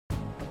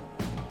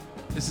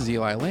This is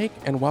Eli Lake,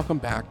 and welcome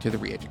back to The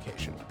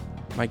Reeducation.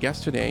 My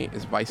guest today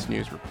is Vice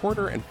News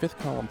reporter and fifth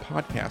column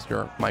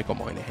podcaster Michael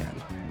Moynihan.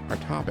 Our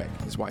topic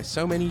is why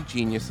so many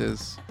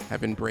geniuses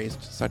have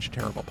embraced such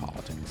terrible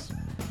politics.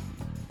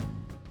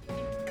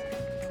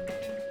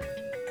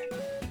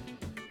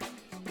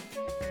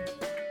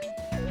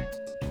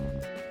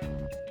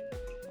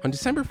 On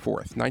December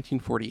 4th,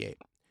 1948,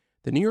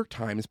 the New York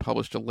Times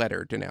published a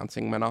letter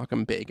denouncing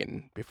Menachem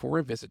Begin before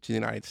a visit to the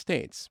United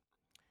States.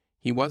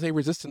 He was a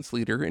resistance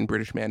leader in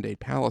British Mandate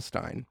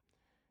Palestine,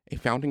 a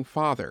founding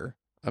father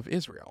of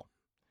Israel.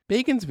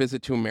 Begin's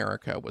visit to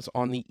America was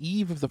on the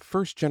eve of the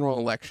first general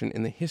election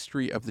in the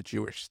history of the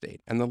Jewish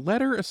state, and the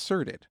letter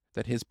asserted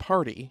that his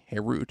party,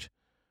 Herut,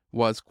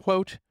 was,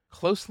 quote,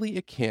 closely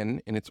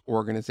akin in its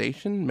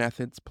organization,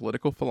 methods,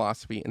 political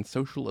philosophy, and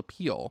social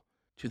appeal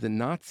to the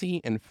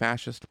Nazi and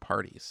fascist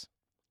parties.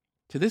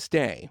 To this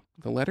day,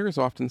 the letter is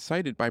often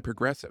cited by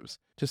progressives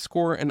to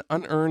score an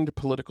unearned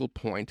political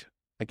point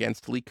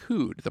against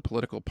Likud, the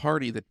political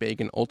party that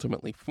Begin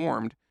ultimately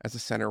formed as a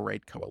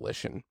center-right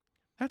coalition.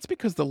 That's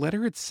because the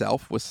letter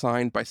itself was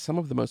signed by some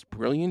of the most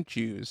brilliant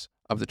Jews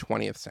of the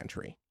 20th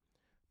century.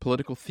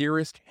 Political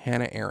theorist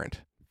Hannah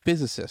Arendt,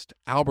 physicist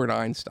Albert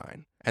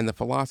Einstein, and the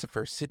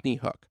philosopher Sidney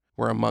Hook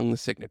were among the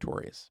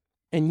signatories.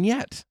 And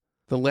yet,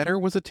 the letter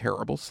was a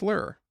terrible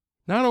slur.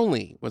 Not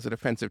only was it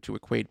offensive to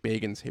equate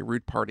Begin's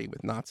Herut party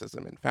with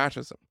Nazism and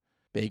fascism,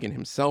 Begin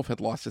himself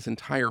had lost his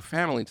entire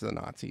family to the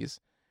Nazis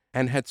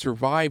and had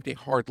survived a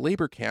hard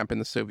labor camp in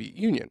the Soviet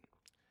Union.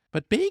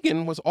 But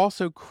Begin was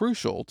also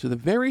crucial to the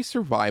very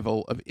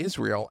survival of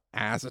Israel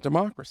as a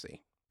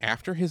democracy.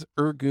 After his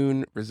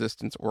Irgun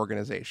resistance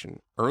organization,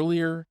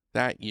 earlier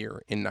that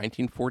year in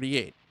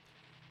 1948,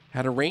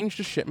 had arranged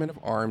a shipment of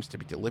arms to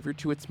be delivered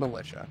to its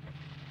militia,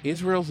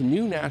 Israel's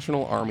new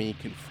national army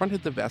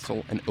confronted the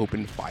vessel and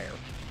opened fire.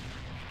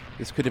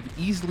 This could have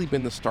easily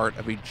been the start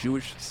of a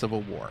Jewish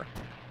civil war,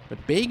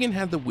 but Begin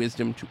had the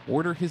wisdom to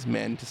order his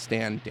men to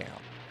stand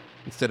down.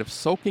 Instead of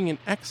sulking in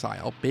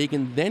exile,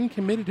 Begin then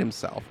committed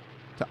himself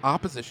to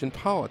opposition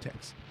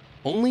politics,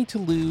 only to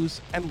lose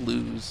and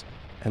lose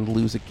and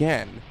lose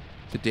again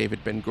to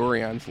David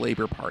Ben-Gurion's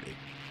Labor Party.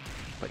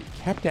 But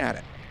he kept at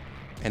it,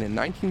 and in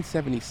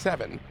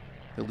 1977,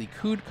 the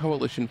Likud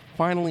coalition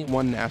finally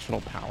won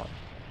national power,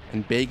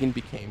 and Begin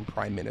became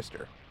prime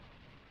minister.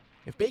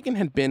 If Begin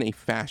had been a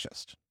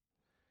fascist,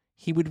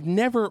 he would have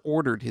never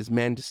ordered his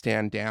men to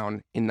stand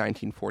down in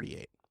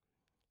 1948.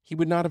 He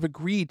would not have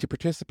agreed to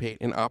participate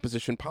in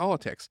opposition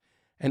politics,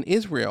 and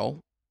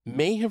Israel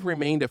may have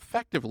remained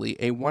effectively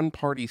a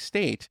one-party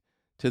state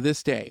to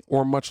this day,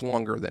 or much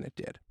longer than it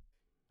did.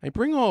 I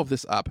bring all of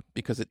this up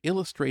because it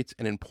illustrates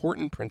an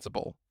important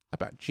principle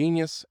about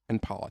genius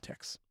and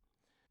politics.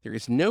 There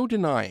is no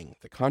denying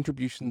the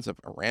contributions of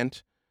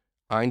Arendt,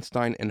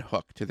 Einstein, and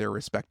Hook to their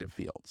respective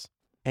fields.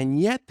 And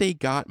yet they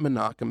got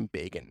Menachem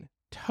Begin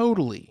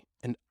totally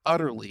and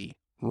utterly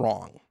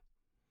wrong.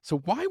 So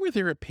why were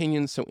their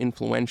opinions so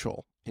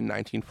influential in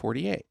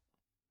 1948?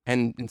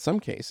 And in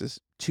some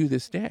cases, to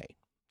this day?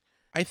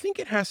 I think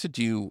it has to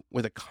do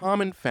with a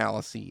common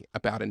fallacy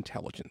about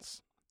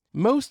intelligence.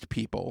 Most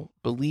people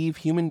believe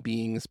human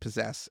beings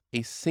possess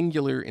a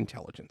singular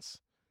intelligence.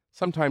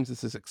 Sometimes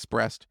this is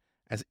expressed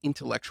as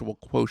intellectual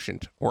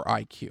quotient or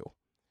IQ.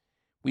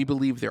 We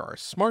believe there are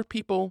smart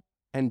people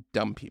and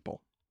dumb people.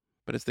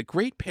 But as the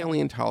great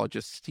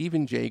paleontologist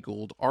Stephen Jay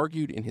Gould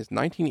argued in his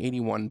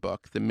 1981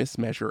 book, The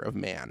Mismeasure of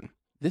Man,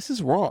 this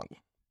is wrong.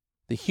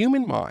 The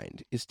human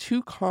mind is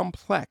too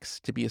complex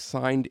to be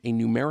assigned a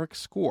numeric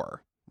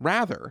score.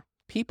 Rather,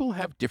 people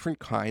have different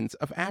kinds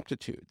of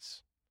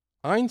aptitudes.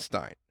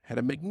 Einstein had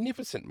a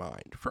magnificent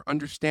mind for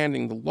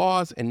understanding the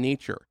laws and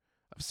nature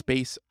of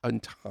space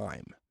and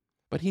time,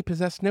 but he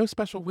possessed no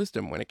special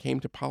wisdom when it came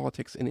to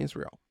politics in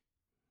Israel.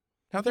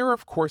 Now, there are,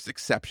 of course,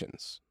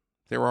 exceptions.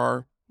 There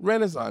are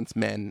Renaissance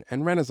men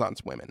and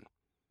Renaissance women,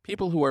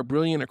 people who are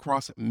brilliant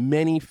across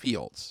many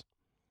fields.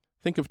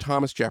 Think of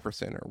Thomas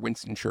Jefferson or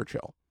Winston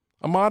Churchill.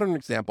 A modern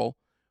example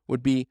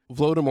would be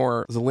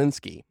Volodymyr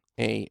Zelensky,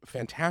 a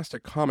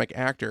fantastic comic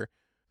actor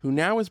who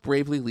now is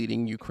bravely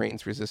leading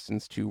Ukraine's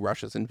resistance to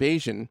Russia's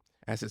invasion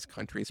as his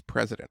country's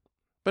president.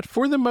 But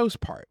for the most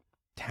part,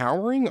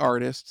 towering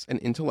artists and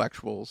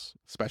intellectuals,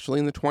 especially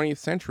in the 20th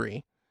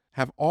century,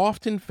 have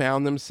often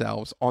found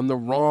themselves on the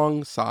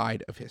wrong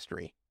side of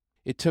history.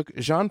 It took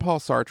Jean-Paul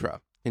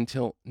Sartre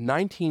until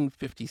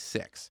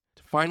 1956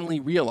 to finally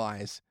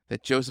realize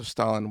that Joseph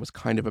Stalin was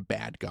kind of a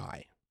bad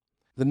guy.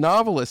 The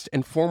novelist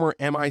and former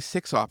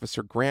MI6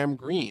 officer Graham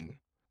Greene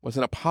was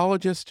an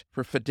apologist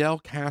for Fidel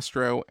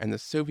Castro and the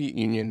Soviet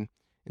Union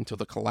until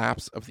the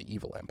collapse of the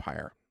evil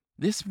empire.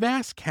 This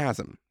vast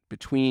chasm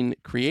between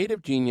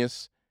creative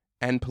genius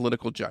and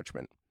political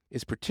judgment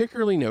is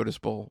particularly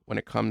noticeable when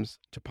it comes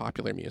to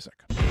popular music.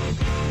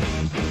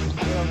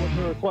 I want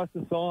to request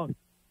a song.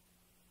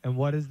 And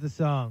what is the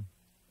song?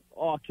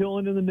 Oh,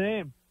 Killing in the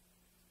Name.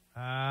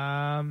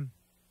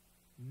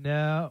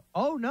 No.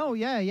 Oh, no.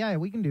 Yeah,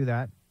 we can do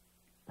that.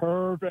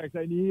 Perfect.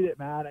 I need it,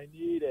 man. I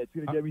need it. It's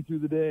going to get me through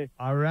the day.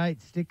 All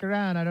right, stick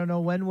around. I don't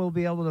know when we'll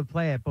be able to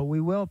play it, but we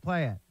will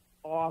play it.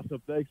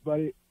 Awesome. Thanks,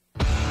 buddy.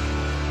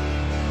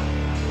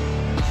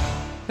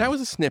 That was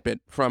a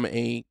snippet from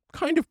a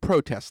kind of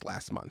protest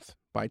last month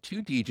by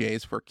two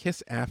DJs for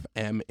Kiss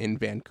FM in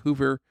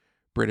Vancouver,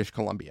 British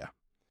Columbia.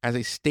 As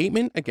a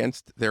statement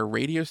against their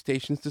radio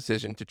station's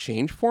decision to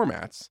change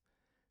formats,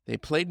 they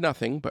played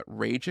nothing but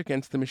Rage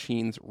Against the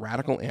Machine's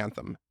radical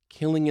anthem,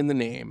 Killing in the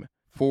Name,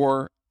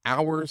 for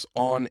hours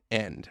on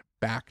end,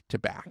 back to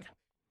back.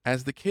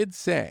 As the kids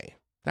say,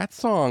 that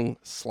song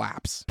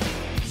slaps.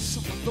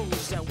 Some of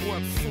those that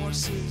work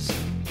forces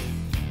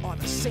are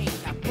the same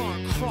that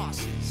burn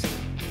crosses.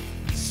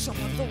 Some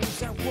of those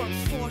that work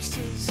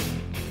forces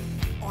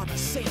are the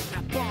same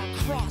that burn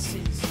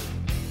crosses.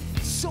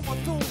 Some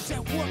of those that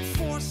work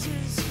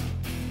forces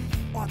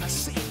are the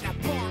same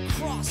that burn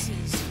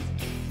crosses.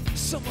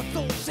 Some of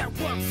those that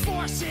work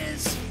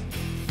forces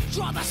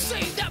are the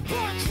same that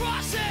burn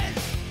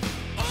crosses.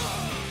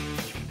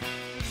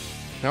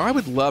 Now, I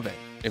would love it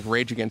if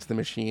Rage Against the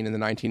Machine in the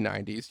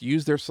 1990s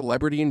used their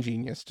celebrity and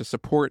genius to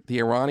support the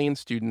Iranian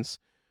students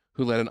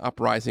who led an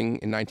uprising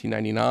in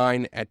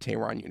 1999 at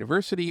Tehran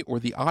University, or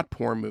the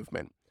Otpor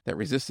movement that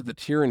resisted the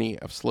tyranny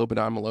of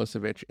Slobodan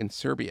Milosevic in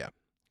Serbia.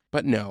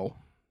 But no,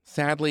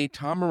 sadly,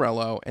 Tom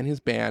Morello and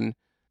his band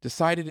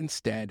decided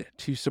instead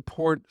to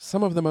support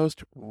some of the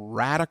most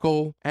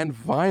radical and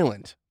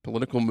violent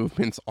political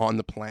movements on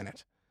the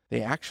planet.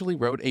 They actually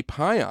wrote a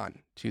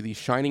paean to the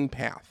Shining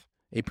Path,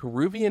 a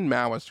Peruvian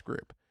Maoist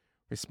group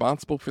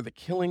responsible for the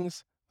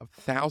killings of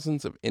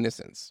thousands of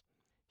innocents.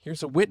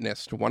 Here's a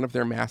witness to one of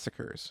their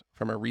massacres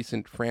from a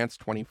recent France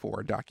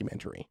 24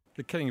 documentary.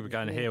 The killing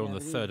began here on the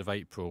 3rd of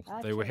April.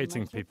 They were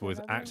hitting people with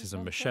axes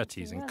and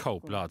machetes in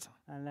cold blood.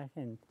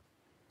 The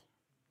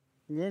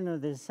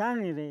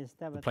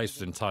place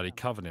was entirely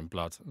covered in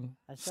blood.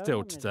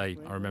 Still today,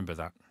 I remember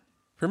that.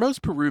 For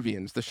most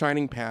Peruvians, the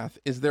Shining Path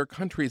is their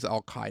country's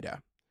Al-Qaeda.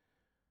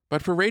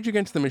 But for Rage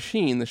Against the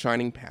Machine, the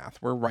Shining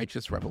Path were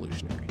righteous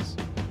revolutionaries.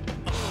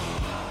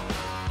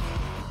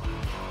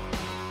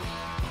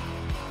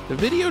 The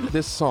video to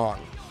this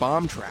song,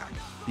 Bomb Track,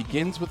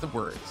 begins with the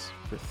words,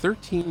 "For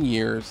 13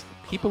 years,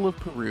 the people of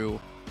Peru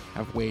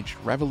have waged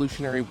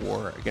revolutionary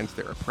war against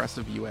their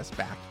oppressive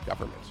U.S.-backed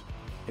government."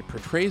 It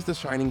portrays the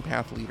Shining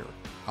Path leader,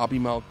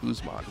 Abimael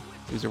Guzman,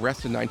 whose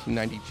arrest in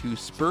 1992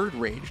 spurred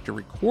Rage to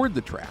record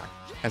the track,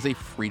 as a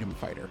freedom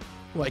fighter.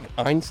 Like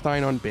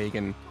Einstein on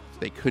Begin,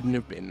 they couldn't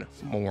have been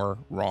more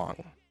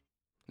wrong.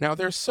 Now,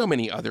 there's so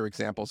many other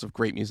examples of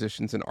great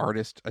musicians and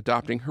artists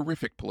adopting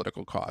horrific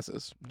political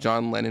causes.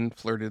 John Lennon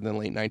flirted in the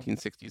late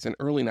 1960s and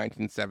early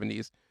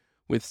 1970s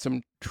with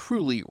some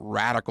truly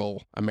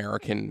radical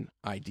American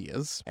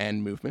ideas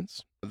and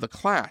movements. The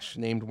Clash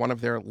named one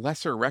of their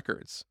lesser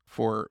records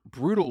for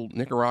brutal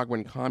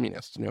Nicaraguan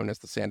communists known as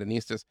the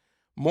Sandinistas.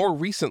 More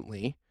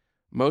recently,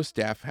 Mos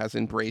Def has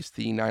embraced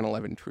the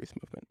 9/11 truth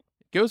movement.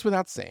 It goes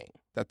without saying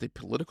that the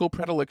political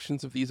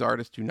predilections of these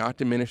artists do not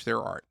diminish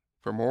their art.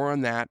 For more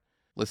on that,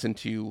 listen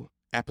to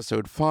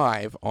episode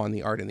 5 on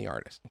the art and the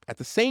artist. At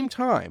the same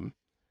time,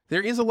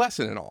 there is a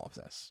lesson in all of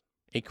this.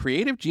 A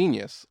creative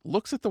genius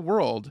looks at the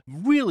world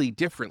really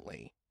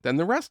differently than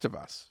the rest of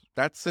us.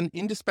 That's an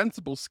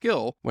indispensable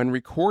skill when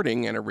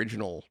recording an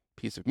original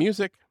piece of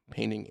music,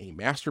 painting a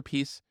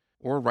masterpiece,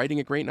 or writing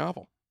a great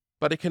novel.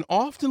 But it can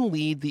often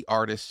lead the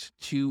artist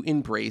to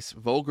embrace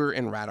vulgar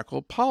and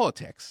radical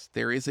politics.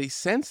 There is a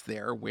sense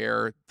there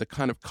where the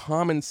kind of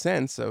common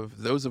sense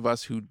of those of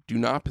us who do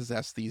not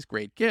possess these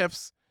great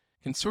gifts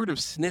can sort of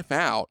sniff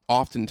out,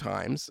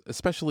 oftentimes,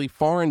 especially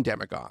foreign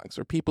demagogues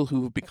or people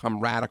who have become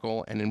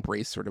radical and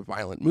embrace sort of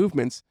violent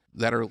movements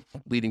that are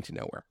leading to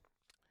nowhere.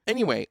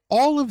 Anyway,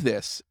 all of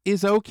this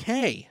is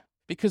okay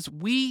because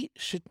we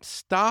should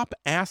stop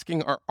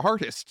asking our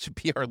artists to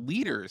be our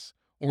leaders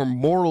or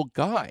moral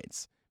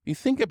guides. If you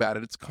think about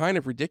it, it's kind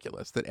of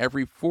ridiculous that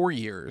every 4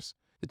 years,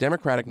 the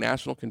Democratic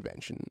National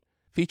Convention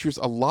features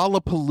a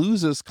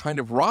Lollapalooza's kind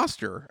of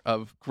roster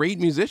of great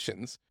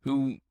musicians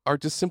who are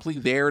just simply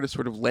there to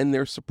sort of lend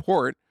their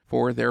support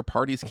for their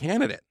party's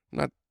candidate. I'm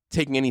not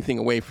taking anything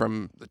away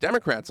from the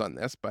Democrats on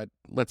this, but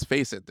let's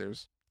face it,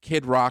 there's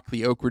Kid Rock,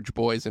 the Oak Ridge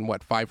Boys, and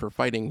Five for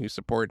Fighting who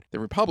support the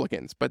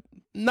Republicans. But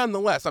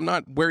nonetheless, I'm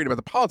not worried about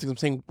the politics. I'm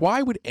saying,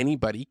 why would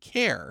anybody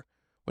care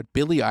what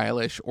Billie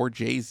Eilish or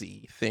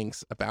Jay-Z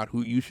thinks about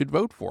who you should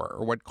vote for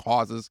or what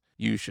causes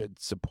you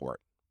should support?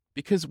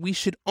 Because we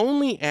should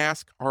only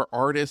ask our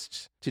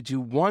artists to do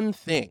one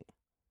thing,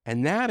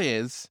 and that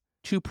is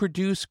to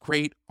produce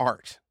great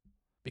art.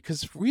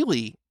 Because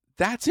really,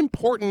 that's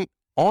important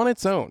on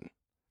its own,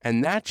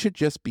 and that should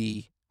just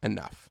be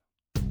enough.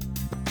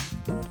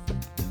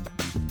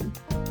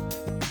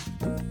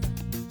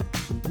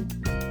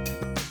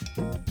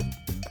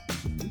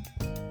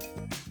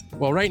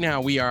 Well, right now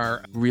we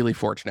are really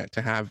fortunate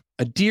to have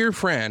a dear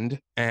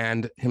friend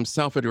and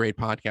himself a great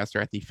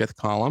podcaster at the Fifth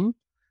Column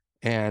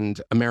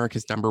and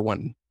America's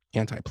 #1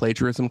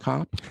 anti-plagiarism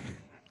cop,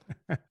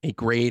 a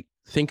great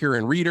thinker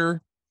and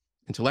reader,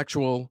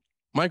 intellectual,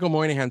 Michael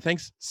Moynihan,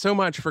 thanks so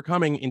much for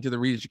coming into the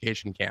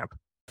Reeducation Camp.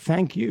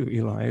 Thank you,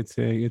 Eli.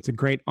 It's a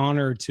great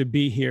honor to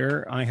be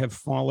here. I have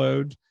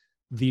followed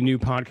the new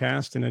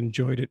podcast and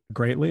enjoyed it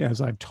greatly,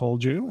 as I've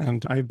told you.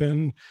 And I've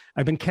been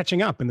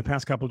catching up in the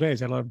past couple of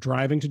days. I had a lot of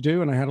driving to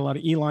do, and I had a lot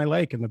of Eli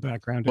Lake in the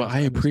background. Well,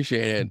 I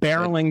appreciate it.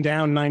 Barreling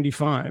down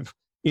 95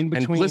 in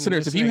between. And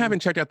listeners, if you haven't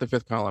checked out the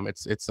fifth column,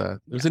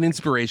 there's an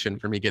inspiration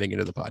for me getting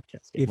into the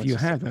podcast. If you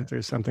haven't,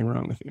 there's something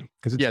wrong with you.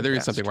 There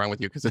is something wrong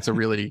with you because it's a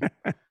really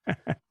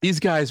these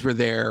guys were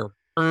there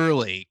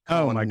early.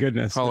 My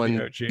goodness, calling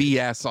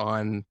BS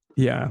on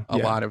a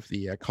lot of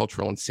the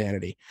cultural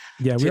insanity.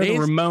 Yeah, we were the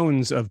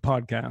Ramones of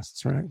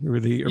podcasts, right? We were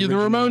the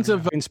Ramones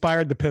of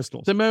inspired the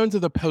Pistols. The Ramones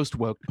of the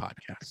post-woke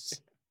podcasts,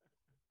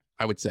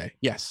 I would say.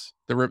 Yes,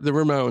 the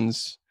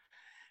Ramones.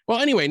 Well,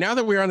 anyway, now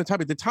that we're on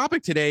the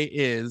topic today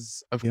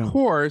is, of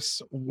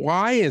course,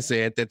 why is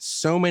it that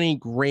so many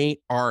great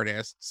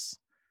artists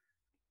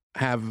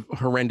have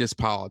horrendous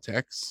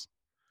politics?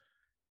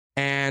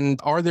 And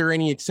are there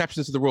any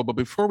exceptions to the rule? But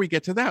before we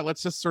get to that,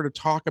 let's just sort of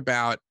talk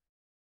about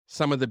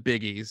some of the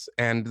biggies.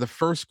 And the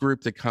first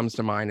group that comes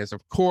to mind is,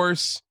 of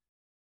course,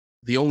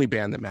 the only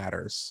band that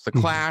matters, The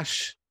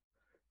Clash.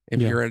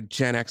 If you're a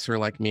Gen Xer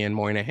like me and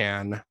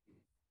Moynihan,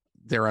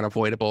 they're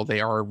unavoidable.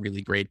 They are a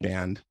really great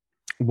band.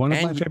 One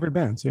of my favorite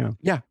bands,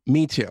 Yeah,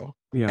 me too.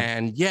 Yeah.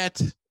 And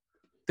yet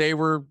they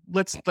were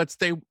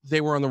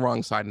they were on the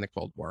wrong side in the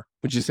Cold War.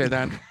 Would you say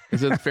that?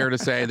 Is it fair to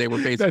say they were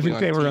basically I think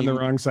they were on the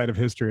wrong side of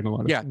history in a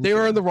lot of things? They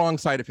were on the wrong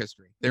side of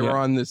history. They were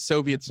on the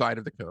Soviet side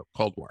of the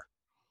Cold War.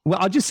 Well,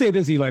 I'll just say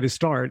this, Eli, to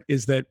start,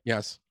 is that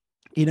yes,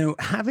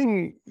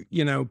 having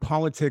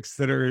politics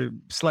that are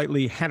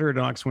slightly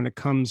heterodox when it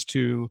comes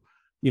to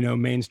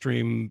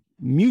mainstream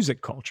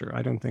music culture.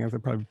 I don't think they're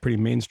probably pretty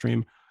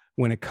mainstream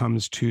when it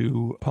comes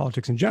to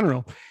politics in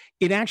general.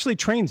 It actually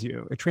trains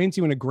you. It trains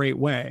you in a great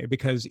way,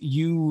 because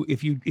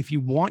if you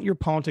want your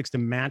politics to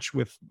match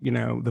with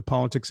the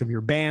politics of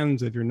your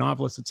bands, of your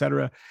novelists,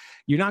 etc.,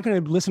 you're not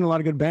going to listen to a lot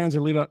of good bands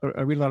or read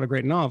a lot of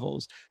great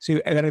novels.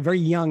 So at a very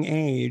young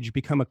age,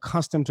 become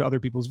accustomed to other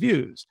people's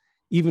views,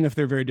 even if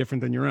they're very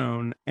different than your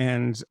own.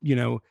 And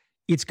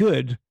it's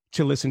good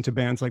to listen to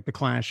bands like The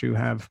Clash, who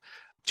have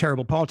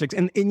terrible politics,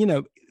 and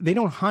they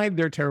don't hide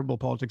their terrible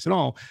politics at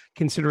all,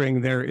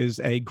 considering there is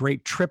a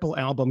great triple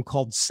album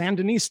called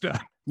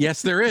Sandinista.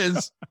 Yes, there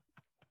is.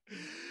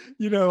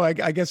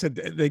 I guess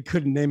they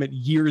couldn't name it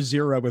Year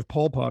Zero with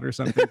Pol Pot or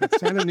something, but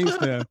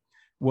Sandinista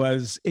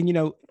was,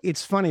 and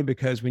it's funny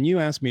because when you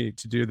asked me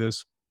to do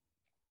this,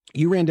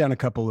 you ran down a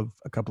couple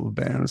of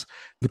bands,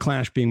 The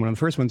Clash being one of the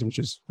first ones,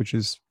 which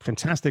is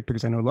fantastic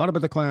because I know a lot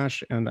about The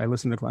Clash and I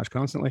listen to The Clash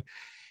constantly.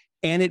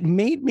 And it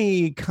made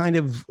me kind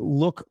of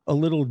look a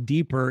little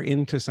deeper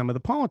into some of the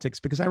politics,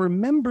 because I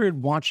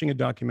remembered watching a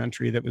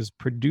documentary that was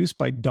produced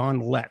by Don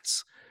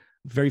Letts,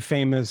 very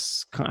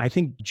famous, I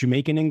think,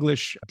 Jamaican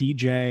English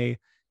DJ,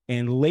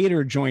 and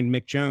later joined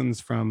Mick Jones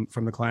from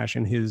The Clash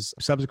in his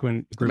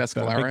subsequent group.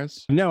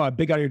 Mescaleras?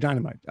 Big Out of Your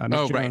Dynamite.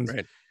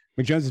 Right.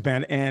 Mick Jones's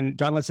band. And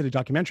Don Letts did a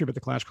documentary about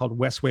The Clash called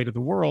West Way to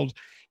the World.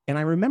 And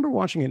I remember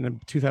watching it in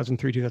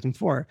 2003,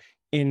 2004,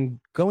 and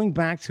going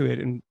back to it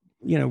and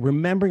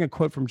remembering a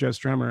quote from Joe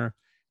Strummer,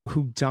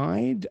 who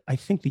died, I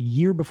think, the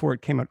year before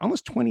it came out.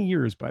 Almost 20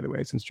 years, by the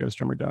way, since Joe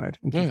Strummer died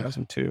in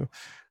 2002.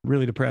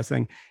 Really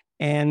depressing.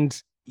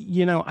 And,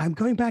 I'm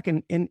going back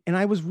and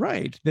I was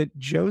right that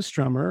Joe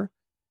Strummer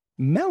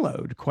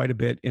mellowed quite a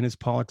bit in his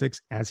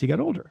politics as he got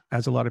older,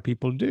 as a lot of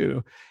people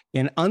do.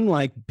 And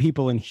unlike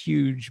people in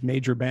huge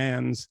major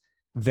bands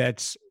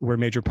that were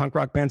major punk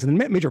rock bands and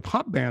major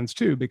pop bands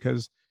too,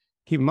 because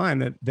keep in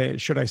mind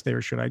that Should I Stay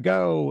or Should I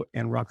Go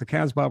and Rock the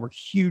Casbah were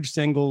huge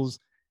singles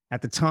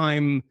at the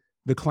time.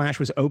 The Clash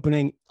was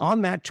opening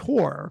on that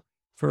tour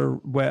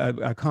for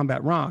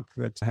Combat Rock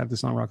that had the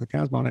song Rock the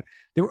Casbah on it.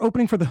 They were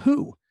opening for The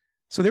Who.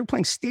 So they were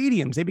playing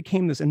stadiums. They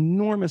became this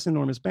enormous,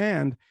 enormous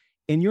band.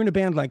 And you're in a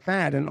band like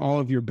that, and all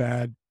of your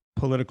bad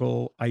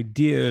political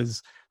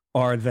ideas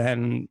are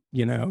then,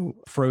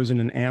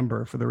 frozen in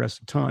amber for the rest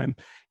of time.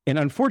 And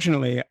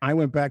unfortunately, I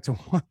went back to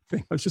one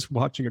thing. I was just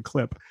watching a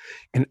clip,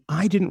 and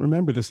I didn't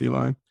remember this,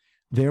 Eli.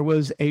 There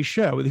was a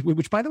show,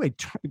 which, by the way,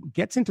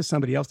 gets into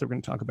somebody else that we're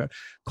going to talk about,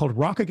 called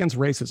Rock Against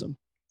Racism.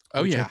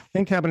 Oh, yeah. I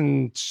think happened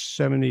in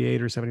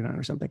 78 or 79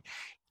 or something.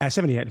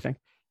 78, I think.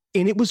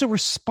 And it was a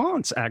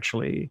response,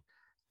 actually,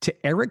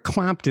 to Eric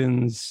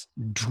Clapton's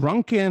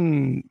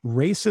drunken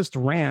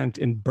racist rant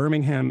in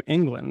Birmingham,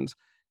 England.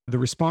 The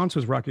response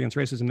was Rock Against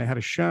Racism. They had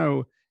a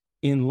show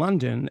in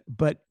London,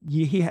 but Joe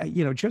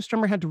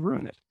Strummer had to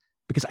ruin it,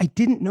 because I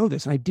didn't know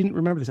this and I didn't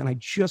remember this, and I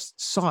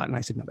just saw it and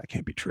I said, no, that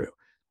can't be true.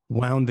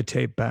 Wound the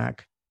tape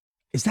back.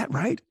 Is that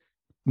right?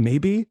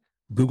 Maybe.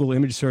 Google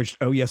image searched.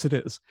 Oh, yes, it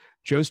is.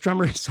 Joe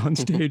Strummer is on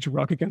stage,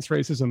 Rock Against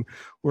Racism,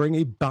 wearing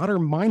a Baader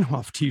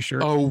Meinhof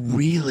t-shirt. Oh,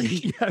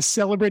 really? Yeah,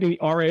 celebrating the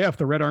RAF,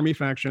 the Red Army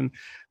faction,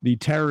 the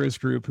terrorist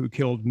group who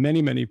killed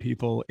many, many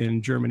people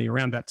in Germany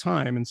around that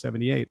time in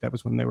 78. That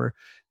was when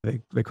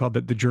they called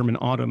it the German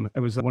Autumn.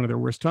 It was one of their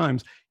worst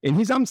times. And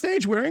he's on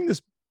stage wearing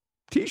this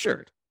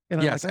t-shirt.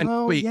 And yes, like,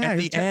 at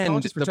the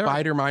end, the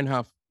Baader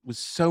Meinhof was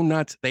so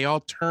nuts. They all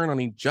turn on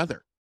each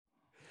other.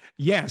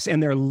 Yes,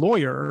 and their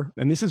lawyer,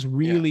 and this is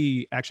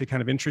really actually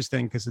kind of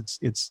interesting because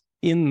it's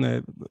in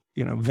the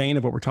vein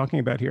of what we're talking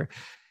about here.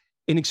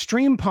 In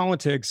extreme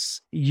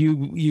politics,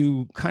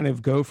 you kind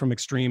of go from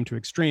extreme to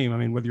extreme. I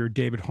mean, whether you're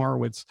David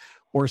Horowitz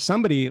or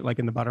somebody like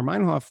in the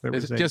Baader-Meinhof, there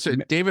was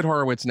David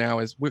Horowitz now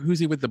is who's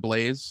he with the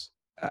Blaze?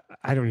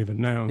 I don't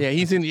even know. Yeah,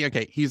 he's in the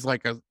he's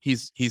like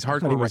he's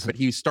hardcore, right, but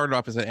he started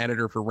off as an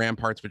editor for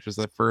Ramparts, which was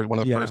one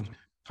of the first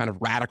kind of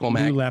radical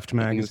left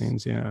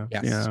magazines.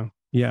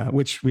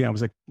 Which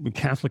was a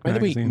Catholic magazine. By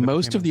the way,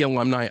 most of the the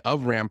alumni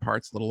of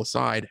Ramparts, little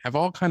aside, have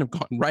all kind of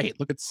gotten right.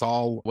 Look at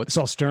Saul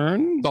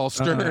Stern.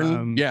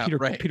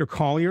 Peter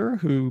Collier,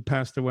 who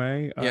passed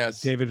away.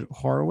 Yes. David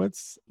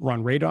Horowitz.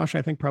 Ron Radosh,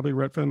 I think, probably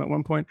wrote for them at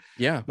one point.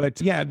 Yeah. But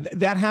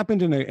that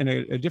happened in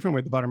a different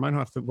way. The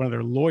Baader-Meinhof, one of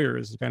their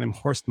lawyers, a guy named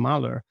Horst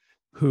Mahler,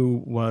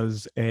 who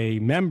was a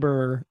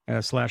member /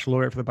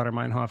 lawyer for the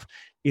Baader-Meinhof,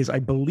 is, I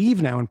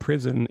believe, now in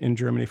prison in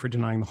Germany for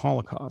denying the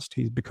Holocaust.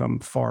 He's become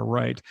far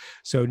right.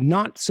 So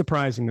not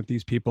surprising that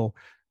these people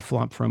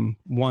flop from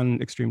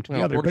one extreme to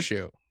the other. With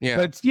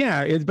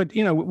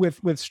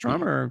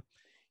Strummer,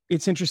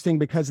 it's interesting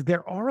because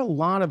there are a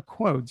lot of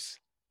quotes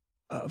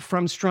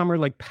from Strummer,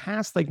 like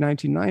past like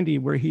 1990,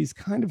 where he's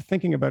kind of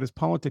thinking about his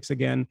politics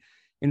again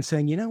and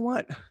saying, you know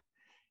what,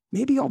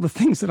 maybe all the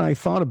things that I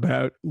thought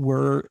about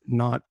were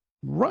not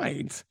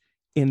right.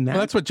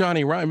 That's what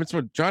Johnny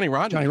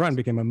Rotten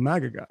became a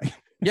MAGA guy.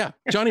 Yeah,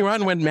 Johnny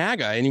Rotten went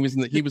MAGA, and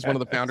he was one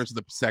of the founders of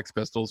the Sex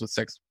Pistols.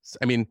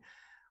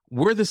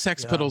 Were the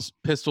Sex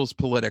Pistols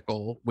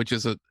political? Which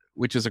is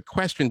a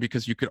question,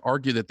 because you could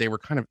argue that they were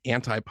kind of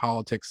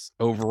anti-politics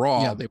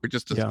overall. Yeah. They were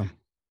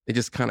they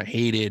just kind of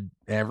hated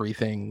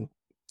everything.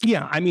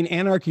 Yeah, I mean,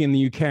 anarchy in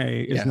the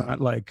UK is not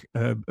like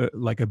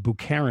a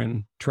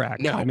Buchanan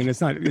track. No, I mean,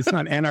 it's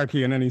not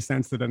anarchy in any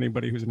sense that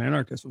anybody who's an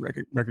anarchist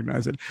would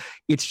recognize it.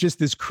 It's just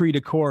this cri de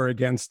coeur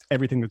against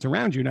everything that's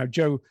around you. Now,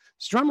 Joe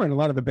Strummer and a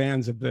lot of the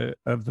bands of the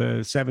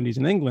 70s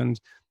in England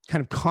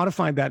kind of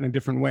codified that in a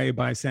different way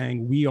by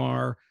saying we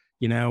are,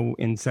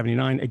 in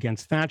 79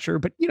 against Thatcher.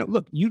 But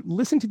look, you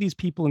listen to these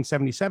people in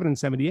 77 and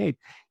 78,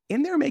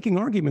 and they're making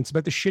arguments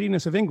about the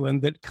shittiness of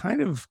England that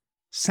kind of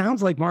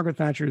sounds like Margaret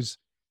Thatcher's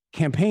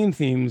campaign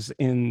themes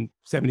in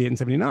 78 and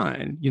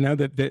 79,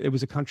 that it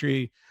was a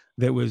country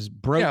that was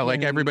broken. Yeah,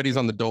 like everybody's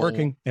on the dole.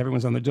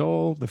 Everyone's on the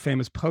dole. The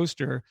famous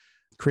poster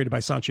created by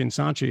Saatchi and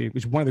Saatchi,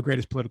 which is one of the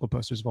greatest political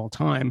posters of all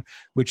time,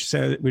 which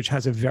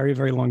has a very,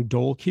 very long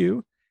dole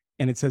queue,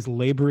 and it says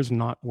labor is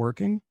not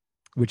working,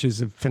 which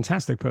is a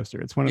fantastic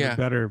poster. It's one of the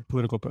better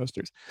political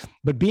posters.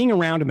 But being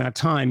around in that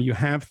time, you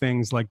have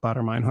things like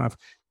Baader-Meinhof.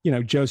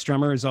 Joe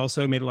Strummer has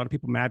also made a lot of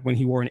people mad when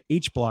he wore an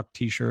H-Block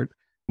t-shirt,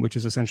 which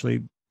is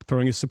essentially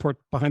throwing his support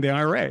behind the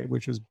IRA,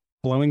 which was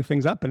blowing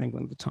things up in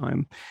England at the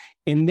time.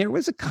 And there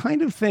was a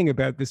kind of thing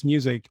about this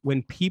music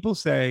when people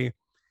say,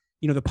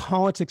 the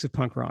politics of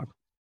punk rock,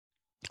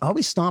 I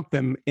always stop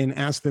them and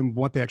ask them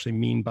what they actually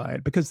mean by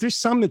it, because there's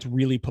some that's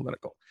really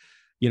political.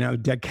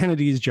 Dead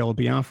Kennedys, Joel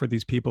Biafra,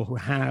 these people who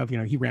have,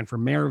 he ran for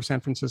mayor of San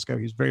Francisco.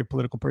 He's a very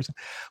political person.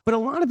 But a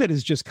lot of it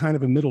is just kind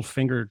of a middle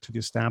finger to the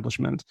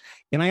establishment.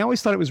 And I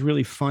always thought it was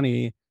really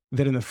funny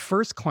that in the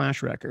first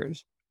Clash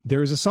records,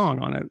 there is a song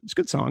on it. It's a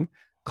good song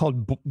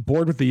called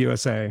Bored with the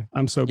USA.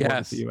 I'm so bored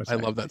with the USA. I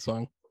love that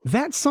song.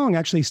 That song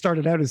actually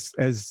started out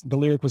as the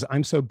lyric was,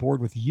 I'm so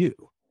bored with you.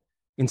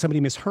 And somebody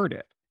misheard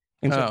it.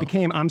 And so it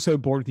became, I'm so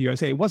bored with the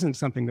USA. It wasn't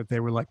something that they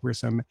were like,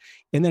 and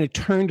then it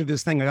turned to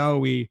this thing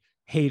like, we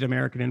hate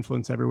American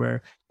influence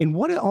everywhere. And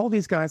what did all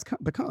these guys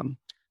become?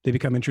 They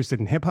become interested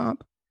in hip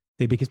hop.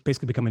 They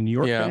basically become a New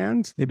York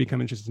band. They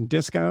become interested in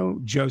disco.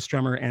 Joe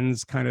Strummer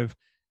ends kind of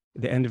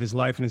the end of his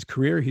life and his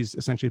career. He's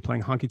essentially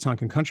playing honky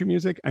tonk and country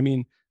music. I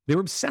mean, they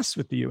were obsessed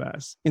with the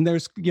US. And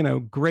there's,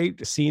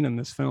 great scene in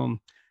this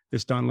film,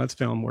 this Don Letts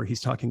film, where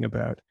he's talking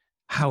about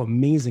how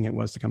amazing it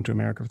was to come to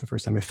America for the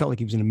first time. It felt like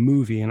he was in a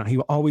movie, and he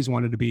always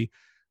wanted to be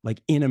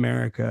like in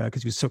America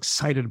because he was so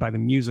excited by the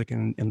music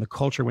and the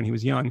culture when he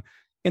was young.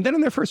 And then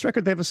on their first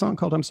record, they have a song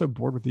called I'm So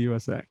Bored with the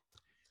USA.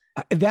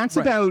 That's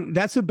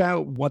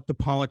about what the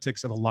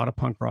politics of a lot of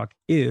punk rock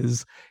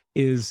is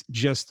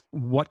just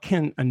what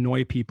can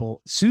annoy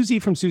people. Susie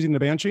from Susie and the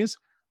Banshees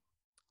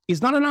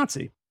is not a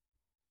Nazi.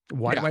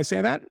 Why do I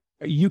say that?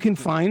 You can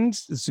find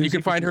Susie. You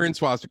can find her in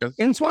swastikas.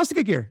 In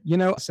swastika gear.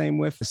 Same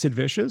with Sid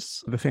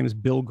Vicious, the famous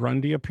Bill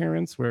Grundy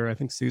appearance, where I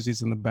think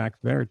Susie's in the back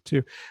there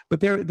too. But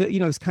they're,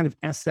 this kind of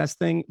SS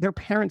thing. Their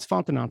parents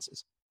fought the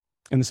Nazis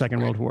in the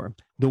Second World War.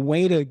 The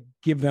way to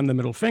give them the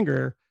middle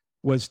finger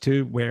was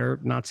to wear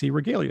Nazi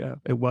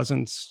regalia. They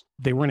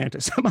weren't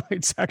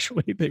anti-Semites,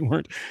 actually. They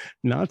weren't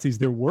Nazis.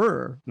 There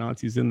were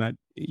Nazis in that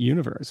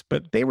universe,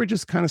 but they were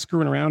just kind of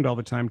screwing around all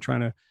the time,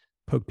 trying to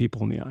poke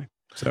people in the eye.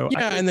 So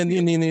and then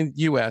in the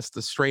US,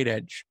 the straight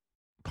edge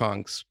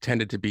punks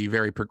tended to be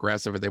very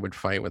progressive, and they would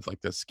fight with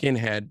like the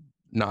skinhead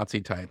Nazi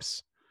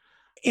types.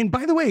 And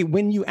by the way,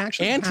 when you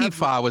actually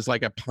Antifa was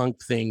like a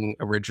punk thing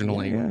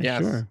originally.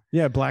 Sure.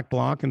 Yeah, Black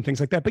Bloc and things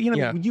like that. But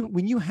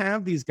when you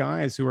have these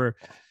guys who are,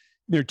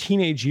 their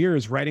teenage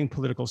years writing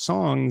political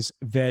songs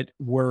that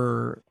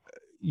were,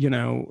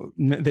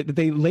 that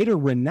they later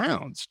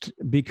renounced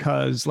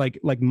because like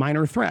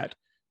Minor Threat,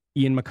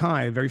 Ian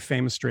MacKaye, a very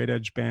famous straight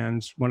edge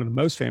band, one of the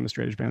most famous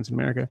straight edge bands in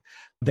America.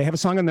 They have a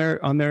song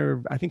on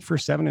their I think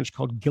first 7-inch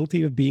called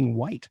Guilty of Being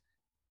White.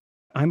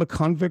 I'm a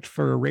convict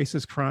for a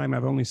racist crime.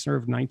 I've only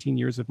served 19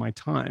 years of my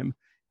time.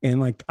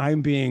 And like,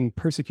 I'm being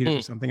persecuted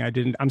for something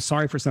I'm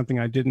sorry for something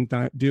I didn't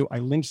do. I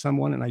lynched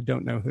someone and I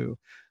don't know who.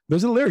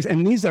 Those are the lyrics.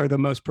 And these are the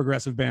most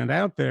progressive band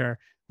out there.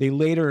 They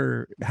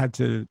later had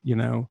to,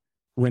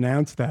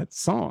 renounce that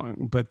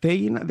song, but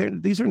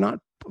these are not,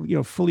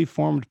 fully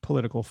formed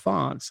political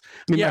thoughts.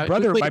 I mean, my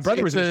brother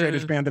was in a straight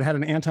edge band that had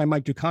an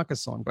anti-Mike Dukakis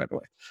song, by the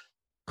way,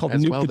 called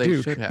Nuke the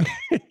Duke. Should have.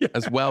 Yeah.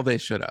 As well they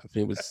should have.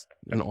 He was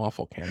an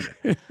awful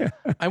candidate.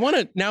 I want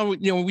to now,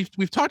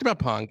 we've talked about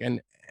punk,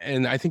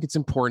 and I think it's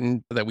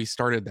important that we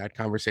started that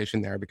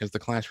conversation there because the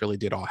Clash really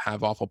did all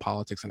have awful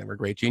politics and they were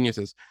great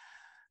geniuses.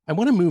 I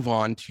want to move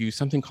on to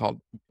something called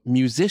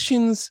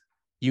Musicians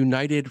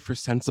United for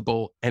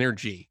Sensible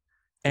Energy,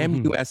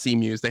 MUSE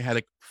Muse. They had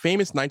a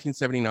famous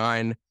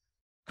 1979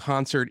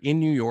 concert in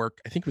New York.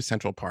 I think it was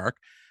Central Park.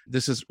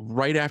 This is,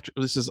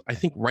 I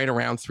think, right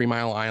around 3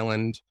 Mile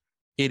Island.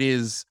 It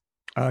is.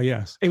 Oh,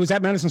 yes. It was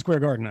at Madison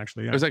Square Garden,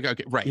 actually. Yeah. It was like,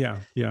 okay, right. Yeah,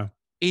 yeah.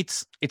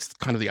 It's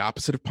kind of the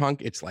opposite of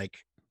punk. It's like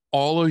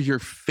all of your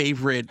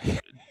favorite,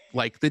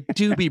 like the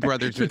Doobie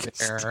Brothers are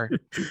there.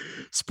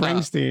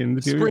 Springsteen,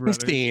 the Doobie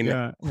Springsteen,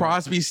 Brothers. Yeah,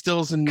 Crosby,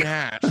 Stills, and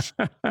Nash,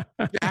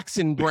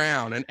 Jackson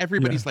Brown, and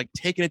everybody's like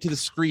taking it to the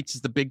streets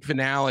as the big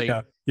finale.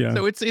 Yeah, yeah.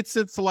 So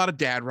it's a lot of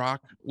dad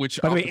rock.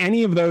 Which, by the way,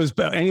 any of those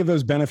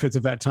benefits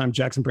of that time,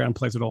 Jackson Brown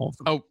plays it all.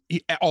 Oh,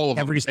 all of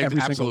them. Every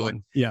Absolutely. Single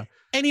one. Yeah.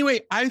 Anyway,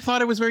 I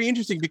thought it was very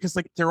interesting because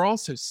like they're all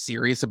so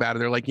serious about it.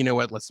 They're like, you know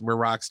what? Listen, we're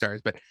rock stars,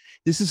 but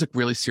this is a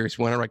really serious.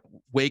 We want to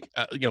like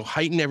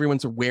heighten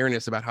everyone's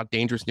awareness about how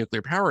dangerous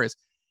nuclear power is.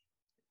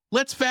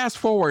 Let's fast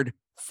forward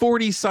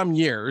 40 some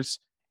years,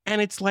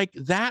 and it's like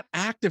that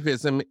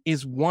activism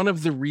is one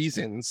of the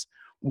reasons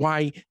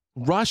why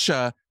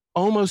Russia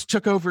almost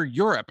took over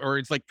Europe, or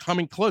it's like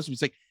coming close.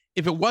 It's like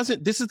if it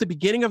wasn't, this is the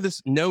beginning of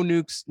this no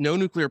nukes, no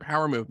nuclear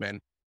power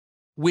movement,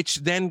 which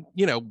then,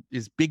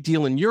 is big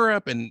deal in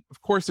Europe. And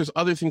of course, there's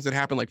other things that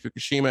happen like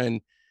Fukushima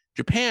and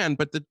Japan.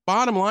 But the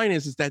bottom line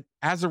is that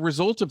as a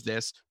result of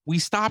this, we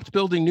stopped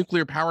building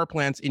nuclear power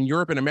plants in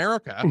Europe and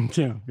America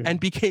and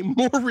became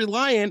more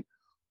reliant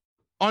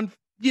on,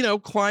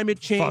 climate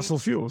change, fossil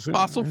fuels,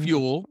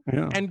 fuel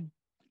and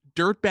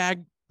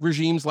dirtbag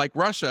regimes like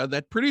Russia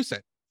that produce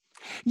it.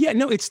 Yeah,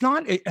 no, it's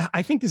not.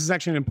 I think this is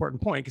actually an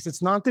important point because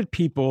it's not that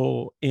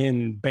people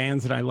in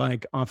bands that I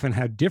like often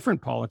had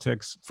different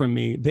politics from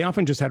me. They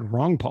often just had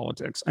wrong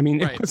politics. I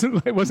mean, right.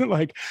 It wasn't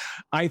like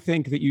I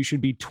think that you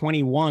should be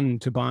 21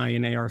 to buy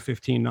an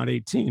AR-15, not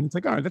 18. It's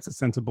like, all right, that's a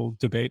sensible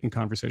debate and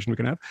conversation we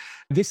can have.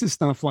 This is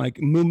stuff like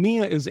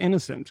Mumia is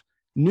innocent.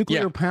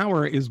 Nuclear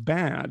power is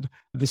bad.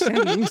 The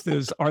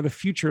Sandinistas are the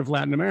future of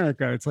Latin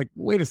America. It's like,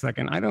 wait a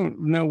second, I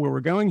don't know where we're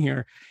going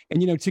here.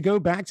 And, to go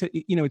back to,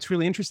 it's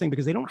really interesting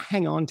because they don't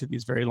hang on to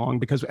these very long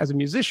because as a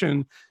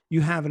musician,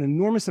 you have an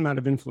enormous amount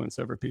of influence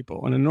over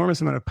people, an enormous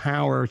amount of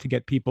power to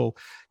get people,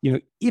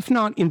 if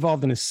not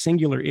involved in a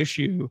singular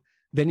issue,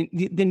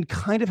 then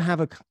kind of have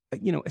a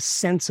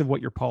sense of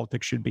what your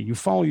politics should be. You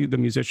follow the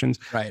musicians.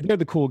 Right. They're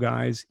the cool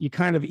guys. You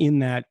kind of in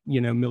that,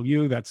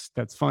 milieu, that's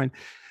fine.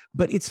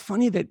 But it's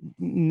funny that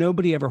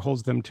nobody ever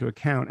holds them to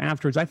account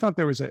afterwards. I thought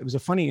it was a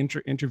funny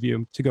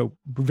interview, to go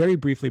very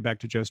briefly back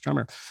to Joe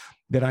Strummer,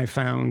 that I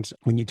found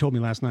when you told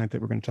me last night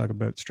that we're going to talk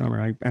about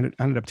Strummer.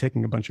 I ended up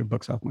taking a bunch of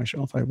books off my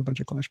shelf. I have a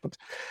bunch of Clash books.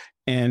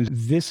 And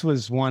this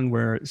was one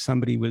where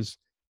somebody was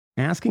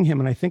asking him,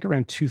 and I think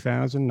around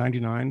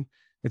 2099,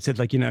 it said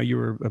like, you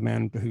were a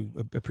man who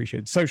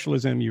appreciated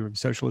socialism. You were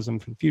socialism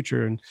for the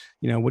future. And,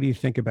 what do you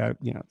think about,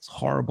 this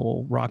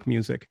horrible rock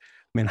music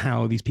and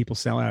how these people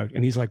sell out?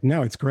 And he's like,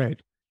 no, it's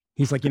great.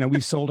 He's like,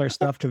 we've sold our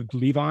stuff to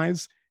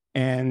Levi's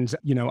and,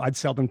 I'd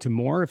sell them to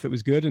more if it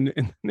was good. And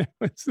then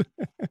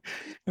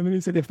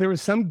he said, if there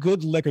was some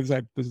good liquor,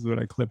 this is what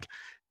I clipped.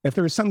 If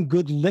there was some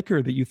good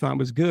liquor that you thought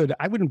was good,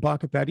 I wouldn't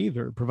balk at that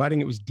either, providing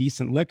it was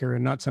decent liquor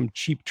and not some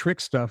cheap trick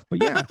stuff.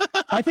 But yeah,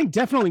 I think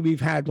definitely we've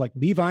had like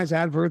Levi's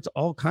adverts,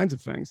 all kinds of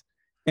things.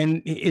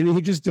 And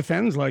he just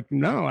defends like,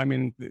 no, I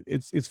mean,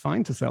 it's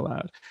fine to sell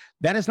out.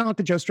 That is not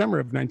the Joe Strummer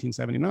of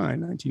 1979,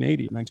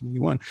 1980,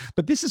 1981.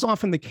 But this is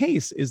often the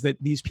case, is that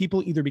these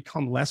people either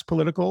become less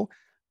political,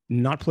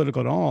 not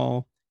political at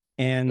all.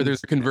 And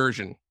there's a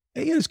conversion.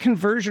 There's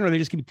conversion, or they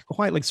just keep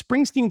quiet. Like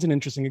Springsteen's an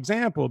interesting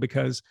example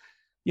because,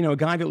 a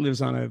guy that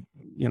lives on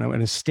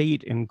an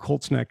estate in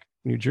Colts Neck,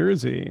 New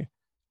Jersey,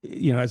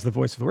 as the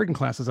voice of the working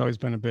class has always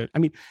been a bit. I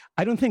mean,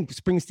 I don't think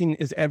Springsteen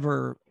is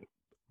ever,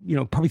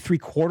 probably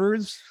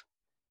 3/4,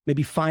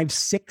 maybe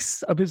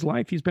 5/6 of his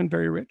life, he's been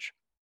very rich,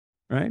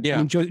 right? Yeah. I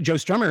mean, Joe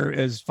Strummer,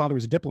 his father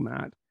was a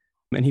diplomat,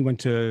 and he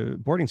went to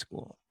boarding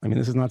school. I mean,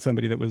 this is not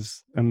somebody that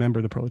was a member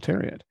of the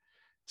proletariat.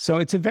 So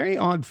it's a very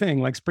odd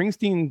thing. Like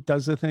Springsteen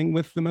does a thing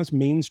with the most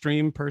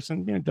mainstream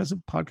person, does a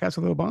podcast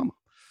with Obama.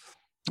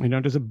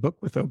 Does a book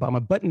with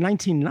Obama. But in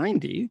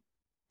 1990,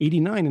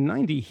 89 and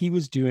 90, he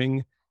was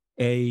doing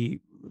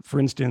for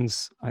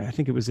instance, I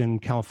think it was in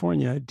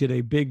California, did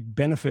a big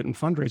benefit and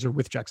fundraiser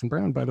with Jackson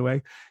Browne, by the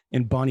way,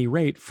 and Bonnie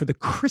Raitt for the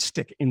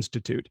Christic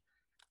Institute.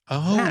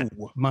 Oh, that,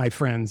 my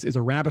friends, is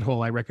a rabbit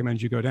hole I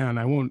recommend you go down.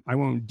 I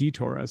won't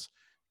detour us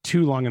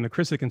too long in the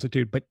Christic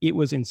Institute, but it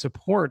was in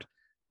support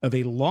of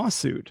a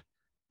lawsuit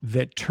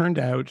that turned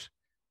out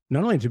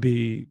not only to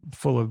be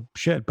full of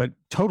shit, but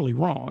totally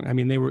wrong. I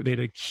mean, they'd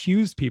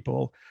accused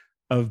people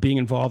of being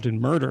involved in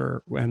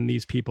murder when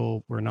these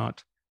people were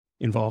not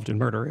involved in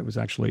murder. It was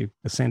actually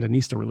a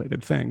Sandinista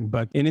related thing.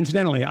 And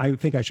incidentally, I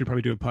think I should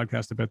probably do a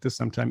podcast about this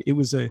sometime. It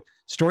was a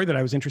story that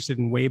I was interested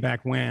in way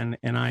back when,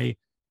 and I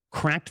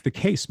cracked the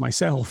case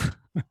myself,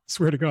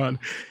 swear to God,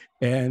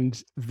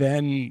 and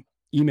then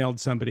emailed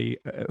somebody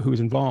who was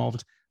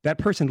involved. That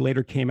person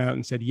later came out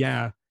and said,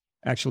 yeah,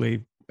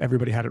 actually,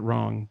 everybody had it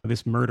wrong.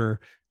 This murder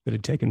that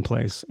had taken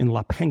place in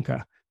La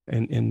Penca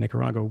in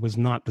Nicaragua was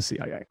not the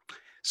CIA.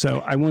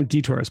 So I won't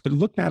detour us, but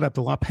look that up.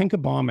 The La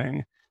Penca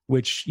bombing,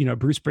 which,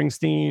 Bruce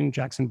Springsteen,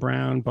 Jackson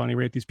Browne, Bonnie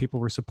Raitt, these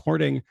people were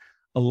supporting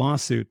a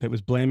lawsuit that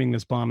was blaming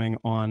this bombing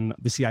on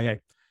the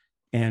CIA.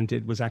 And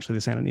it was actually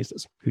the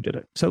Sandinistas who did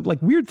it. So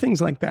like weird things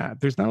like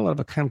that. There's not a lot of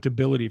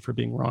accountability for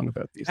being wrong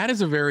about these. That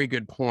is a very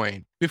good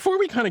point. Before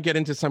we kind of get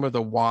into some of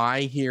the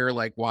why here,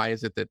 like why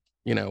is it that,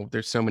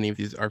 there's so many of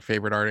these, our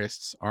favorite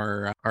artists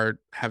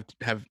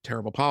have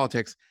terrible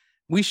politics.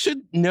 We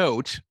should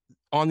note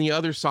on the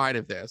other side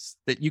of this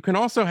that you can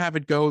also have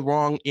it go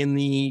wrong in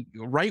the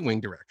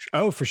right-wing direction.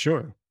 Oh, for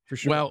sure. For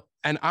sure. Well,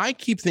 and I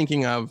keep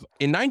thinking of,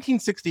 in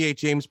 1968,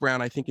 James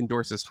Brown, I think,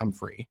 endorses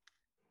Humphrey.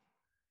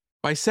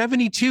 By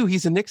 72,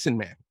 he's a Nixon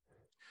man.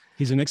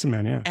 He's a Nixon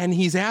man, yeah. And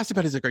he's asked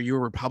about, he's like, are you a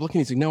Republican?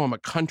 He's like, no, I'm a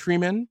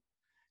countryman.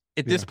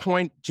 At this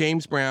point,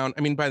 James Brown,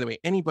 I mean, by the way,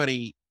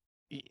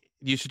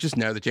 you should just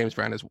know that James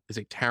Brown is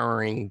a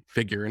towering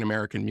figure in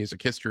American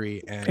music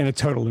history. And a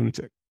total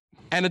lunatic.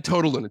 And a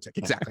total lunatic.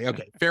 Exactly.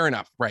 Okay. Fair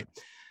enough. Right.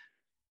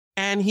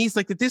 And he's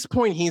like, at this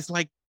point, he's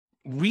like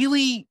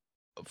really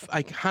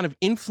like kind of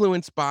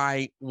influenced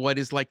by what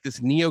is like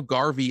this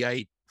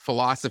neo-Garveyite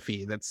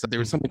philosophy. There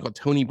was something called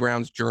Tony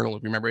Brown's Journal,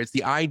 if you remember. It's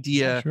the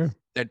idea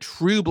that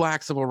true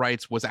Black civil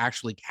rights was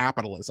actually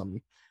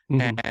capitalism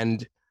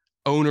and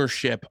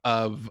ownership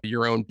of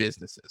your own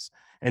businesses.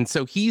 And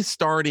so he's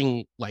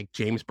starting like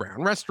James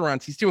Brown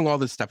restaurants. He's doing all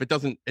this stuff.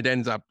 It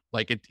ends up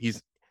like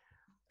he's,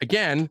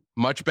 again,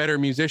 much better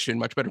musician,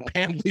 much better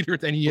band leader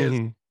than he is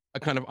a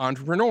kind of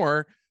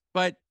entrepreneur.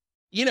 But,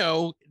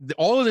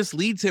 all of this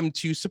leads him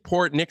to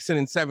support Nixon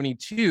in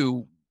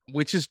 72,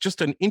 which is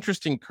just an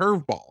interesting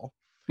curveball.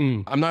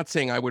 I'm not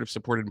saying I would have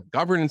supported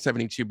McGovern in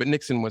 72, but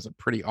Nixon was a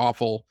pretty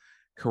awful,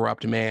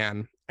 corrupt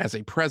man as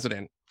a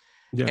president.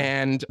 Yeah.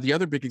 And the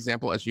other big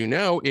example, as you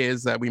know,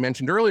 is that we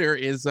mentioned earlier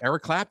is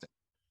Eric Clapton.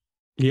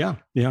 Yeah.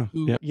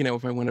 Who,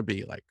 if I want to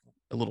be like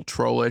a little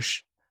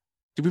trollish,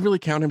 do we really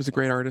count him as a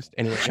great artist?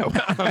 Anyway,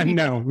 no,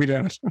 no, we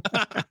don't.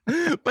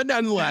 But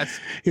nonetheless,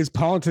 his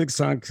politics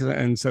sucks,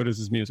 and so does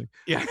his music.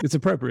 Yeah, it's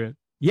appropriate.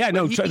 Yeah,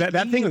 no,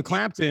 that thing with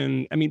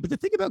Clapton. I mean, but the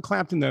thing about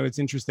Clapton, though, it's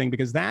interesting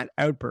because that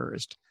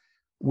outburst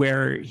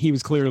where he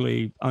was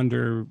clearly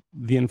under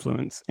the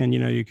influence, and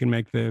you can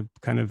make the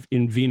kind of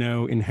in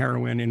vino, in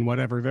heroin, in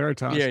whatever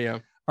veritas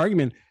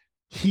argument.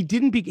 He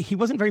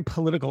wasn't very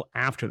political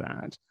after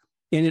that.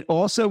 And it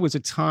also was a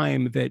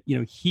time that,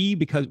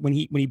 because when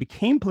he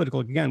became political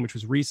again, which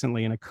was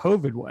recently in a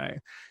COVID way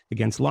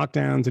against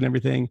lockdowns and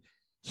everything,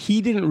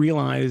 he didn't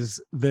realize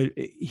that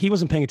he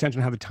wasn't paying attention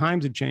to how the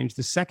times had changed.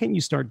 The second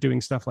you start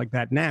doing stuff like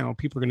that now,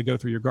 people are going to go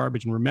through your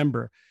garbage and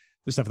remember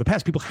the stuff of the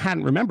past. People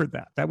hadn't remembered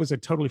that. That was a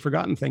totally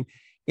forgotten thing.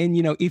 And,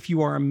 if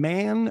you are a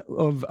man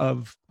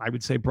of I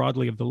would say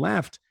broadly of the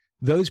left,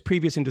 those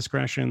previous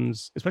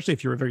indiscretions, especially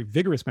if you're a very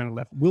vigorous man of the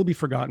left, will be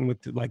forgotten with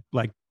like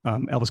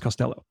Elvis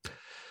Costello.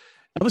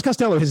 Elvis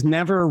Costello has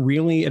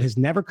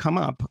never come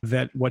up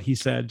that what he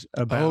said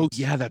about. Oh,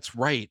 yeah, that's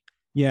right.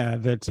 Yeah,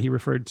 that he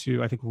referred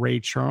to, I think, Ray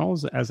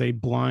Charles as a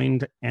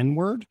blind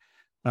N-word.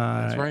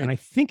 That's right. And I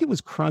think it was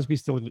Crosby,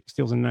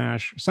 Stills and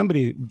Nash,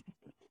 somebody,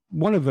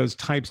 one of those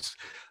types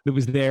that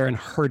was there and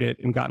heard it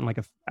and gotten like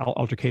an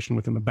altercation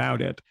with him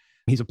about it.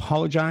 He's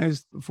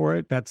apologized for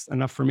it. That's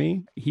enough for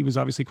me. He was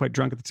obviously quite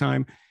drunk at the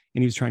time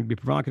and he was trying to be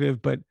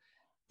provocative, but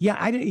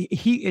yeah,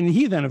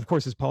 he then, of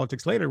course, his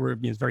politics later were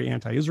he was very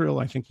anti-Israel.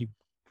 I think he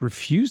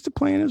refused to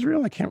play in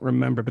Israel. I can't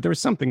remember, but there was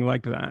something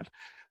like that.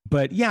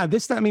 But yeah,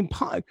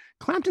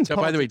 Clapton's. So,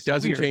 by the way,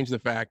 doesn't change the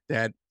fact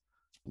that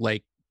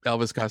like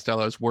Elvis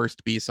Costello's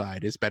worst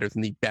B-side is better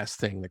than the best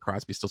thing that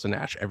Crosby, Stills and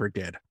Nash ever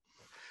did.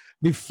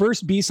 The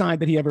first B-side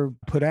that he ever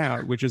put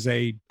out, which is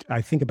I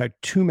think about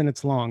 2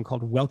 minutes long,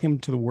 called "Welcome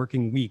to the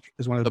Working Week,"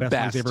 is one of the best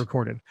ones ever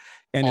recorded,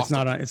 and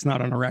awesome. It's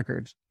not on a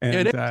record. And,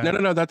 it is.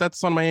 No,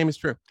 that's on Miami's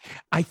True.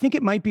 I think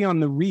it might be on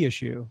the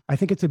reissue. I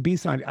think it's a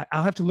B-side.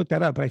 I'll have to look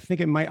that up, but I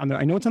think it might. I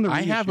know it's on the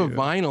reissue. I have a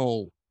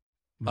vinyl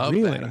of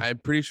really? that. I'm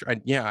pretty sure. I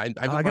have a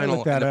gotta vinyl.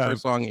 look that and the up.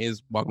 first song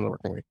is "Welcome to the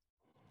Working Week."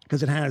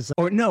 because it has,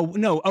 oh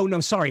no,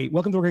 sorry.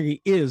 Welcome to Reggae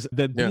is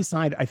the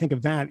B-side, I think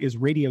of that is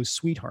Radio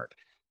Sweetheart,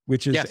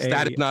 which is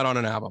that is not on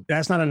an album.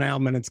 That's not an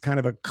album, and it's kind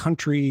of a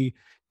country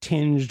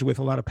tinged with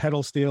a lot of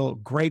pedal steel.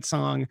 Great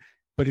song,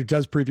 but it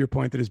does prove your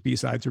point that his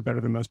B-sides are better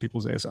than most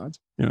people's A-sides.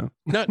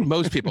 Not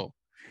most people.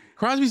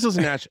 Crosby, Stills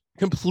and Nash,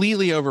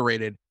 completely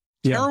overrated.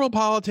 Terrible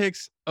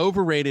politics,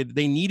 overrated.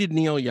 They needed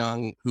Neil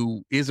Young,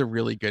 who is a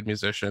really good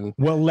musician.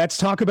 Well, let's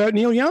talk about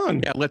Neil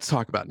Young. Yeah, let's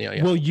talk about Neil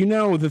Young.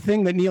 Well, the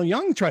thing that Neil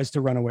Young tries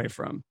to run away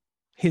from,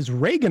 his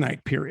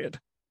Reaganite period.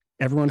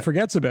 Everyone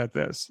forgets about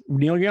this.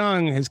 Neil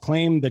Young has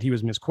claimed that he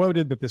was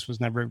misquoted, that this was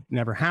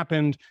never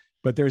happened.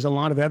 But there's a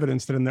lot of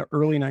evidence that in the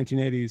early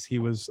 1980s, he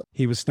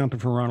was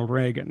stumping for Ronald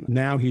Reagan.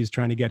 Now he's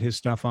trying to get his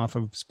stuff off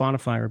of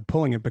Spotify or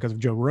pulling it because of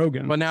Joe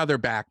Rogan. Well, now they're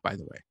back, by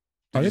the way.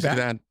 Are they back?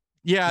 That?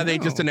 Yeah, no. They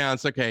just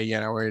announced, okay,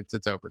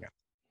 it's over now.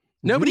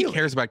 Nobody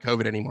cares about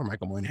COVID anymore,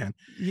 Michael Moynihan.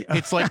 Yeah.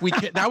 It's like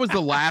that was the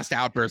last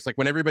outburst. Like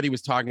when everybody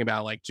was talking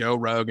about like Joe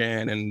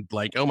Rogan and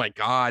like, oh my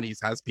God, he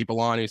has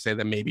people on who say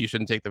that maybe you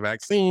shouldn't take the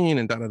vaccine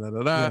and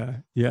da-da-da-da-da.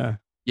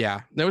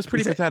 Yeah, that was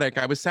pretty pathetic.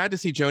 I was sad to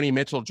see Joni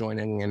Mitchell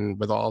joining in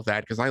with all of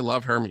that because I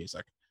love her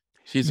music.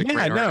 She's a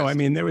great artist. I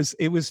mean, it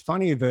was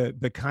funny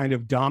the kind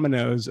of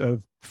dominoes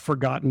of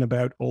forgotten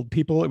about old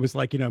people. It was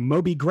like,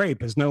 Moby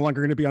Grape is no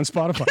longer going to be on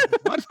Spotify.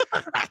 What?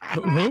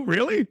 Oh,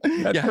 really?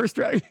 First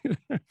track.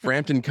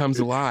 Frampton Comes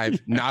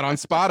Alive, not on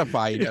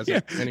Spotify. He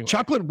doesn't. Anyway.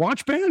 Chocolate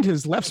Watch Band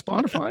has left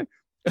Spotify.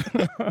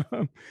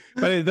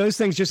 But those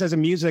things, just as a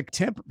music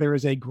tip, there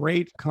is a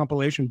great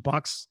compilation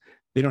box.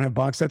 They don't have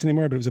box sets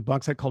anymore, but it was a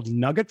box set called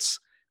Nuggets,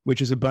 which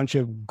is a bunch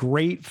of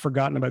great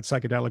forgotten about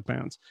psychedelic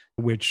bands,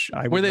 which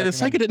I were they the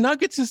psychedelic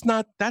Nuggets is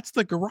not, that's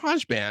the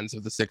garage bands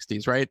of the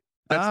 60s, right?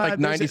 That's like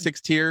 96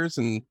 Tears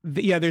and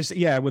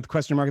with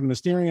Question Mark and the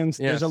Mysterians.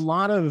 Yes.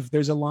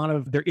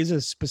 There is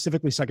a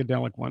specifically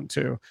psychedelic one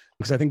too,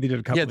 because I think they did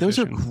a couple. Yeah, those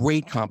are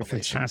great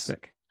compilations.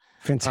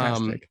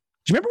 Fantastic.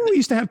 Do you remember when we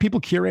used to have people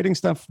curating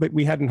stuff that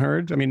we hadn't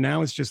heard? I mean,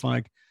 now it's just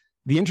like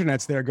the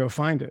internet's there, go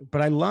find it.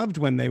 But I loved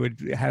when they would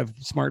have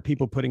smart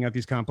people putting out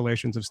these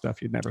compilations of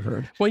stuff you'd never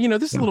heard. Well,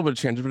 this is a little bit of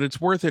change, but it's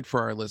worth it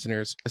for our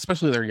listeners,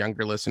 especially their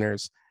younger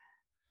listeners.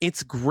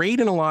 It's great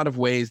in a lot of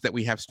ways that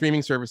we have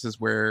streaming services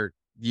where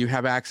you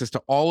have access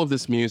to all of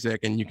this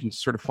music and you can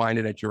sort of find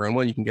it at your own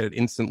will. You can get it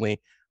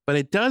instantly, but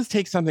it does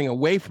take something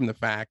away from the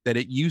fact that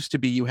it used to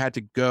be you had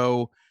to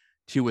go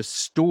to a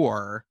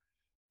store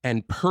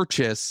and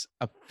purchase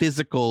a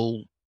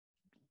physical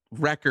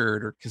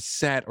record or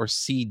cassette or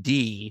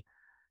CD,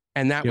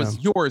 and that was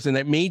yours, and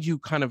that made you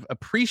kind of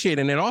appreciate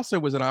it. And it also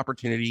was an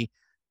opportunity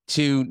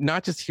to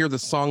not just hear the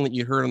song that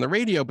you heard on the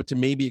radio, but to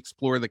maybe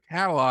explore the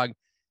catalog.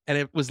 And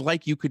it was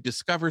like you could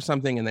discover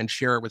something and then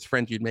share it with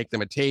friends. You'd make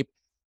them a tape.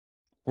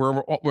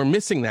 We're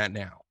missing that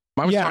now.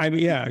 I was talking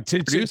to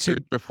the producer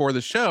before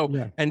the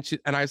show, and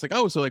I was like,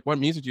 oh, so like, what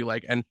music do you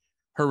like? And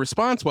her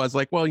response was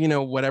like, well,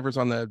 whatever's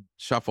on the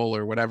shuffle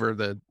or whatever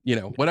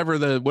whatever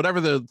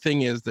the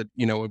thing is that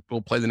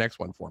will play the next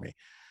one for me.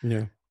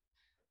 Yeah.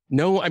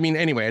 No, I mean,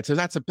 anyway, so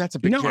that's a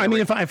big. I mean,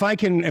 if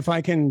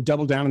I can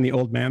double down on the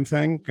old man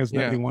thing, because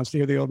nobody wants to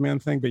hear the old man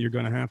thing, but you're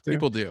going to have to.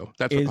 People do.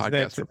 That's what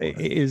podcasts are for.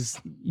 Is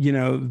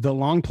the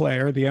long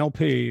player, the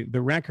LP,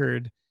 the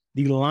record.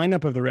 The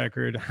lineup of the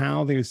record,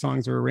 how these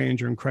songs are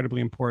arranged are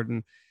incredibly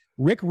important.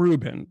 Rick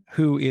Rubin,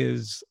 who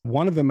is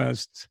one of the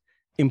most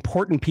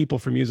important people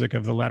for music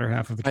of the latter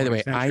half of the 20th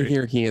century. By the way, I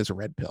hear he is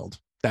red pilled.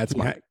 That's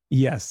my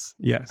yes.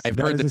 I've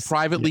heard that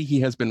privately he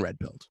has been red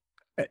pilled.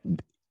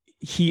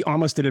 He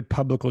almost did it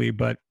publicly,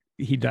 but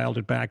he dialed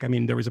it back. I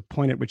mean, there was a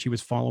point at which he was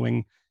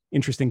following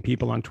interesting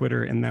people on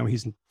Twitter, and now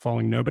he's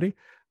following nobody.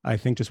 I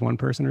think just one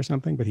person or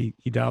something, but he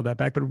dialed that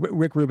back. But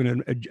Rick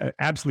Rubin, an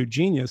absolute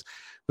genius.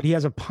 But he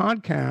has a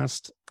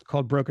podcast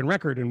called Broken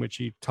Record in which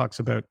he talks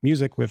about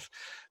music with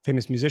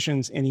famous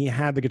musicians. And he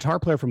had the guitar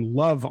player from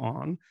Love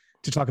on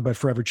to talk about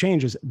Forever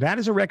Changes. That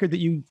is a record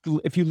that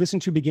if you listen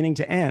to beginning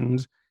to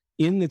end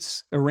in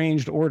its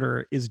arranged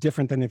order, is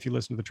different than if you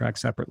listen to the track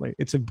separately.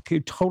 It's a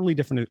totally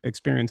different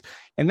experience.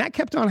 And that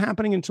kept on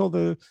happening until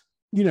the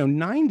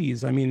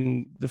 90s. I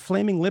mean, the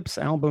Flaming Lips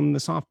album, The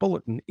Soft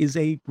Bulletin, is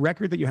a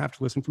record that you have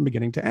to listen from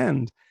beginning to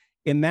end.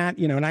 In that,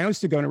 and I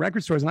used to go into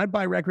record stores and I'd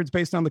buy records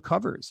based on the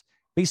covers,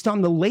 based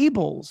on the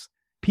labels.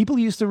 People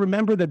used to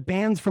remember that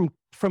bands from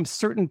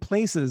certain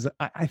places.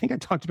 I think I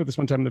talked about this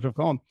one time in the fifth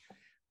column.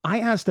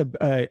 I asked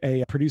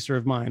a producer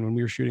of mine when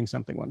we were shooting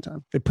something one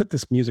time. They put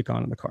this music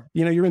on in the car.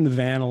 You're in the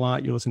van a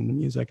lot. You listen to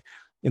music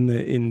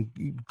in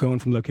going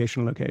from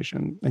location to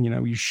location, and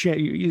you share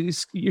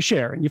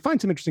and you find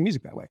some interesting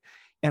music that way.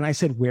 And I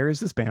said, "Where is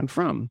this band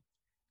from?"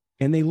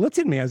 And they looked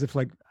at me as if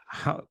like,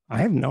 "How? I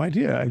have no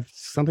idea.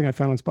 It's something I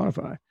found on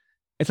Spotify."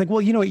 It's like, well,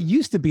 it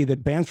used to be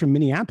that bands from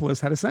Minneapolis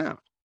had a sound.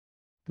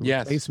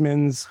 Yes.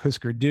 Basemans,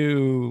 Husker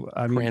Du.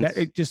 I mean,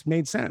 it just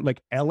made sense.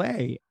 Like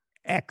L.A.,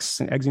 X,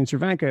 and Eggsy and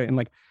Cervenka, and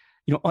like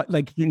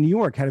New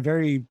York had a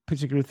very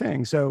particular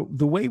thing. So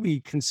the way we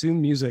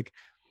consume music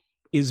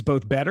is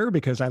both better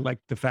because I like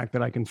the fact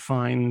that I can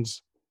find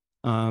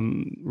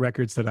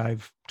records that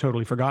I've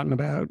totally forgotten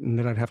about and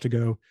that I'd have to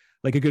go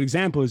Like a good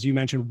example is you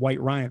mentioned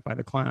White Riot by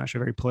The Clash, a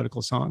very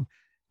political song.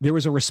 There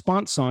was a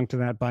response song to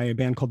that by a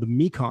band called the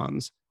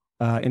Mekons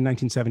in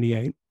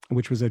 1978,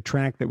 which was a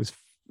track that was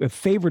a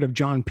favorite of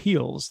John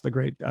Peel's, the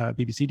great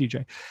BBC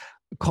DJ,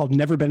 called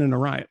Never Been in a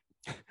Riot,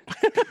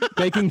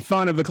 making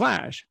fun of The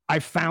Clash. I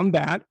found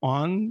that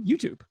on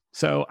YouTube.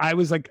 So I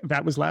was like,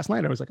 that was last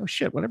night. I was like, oh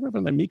shit, whatever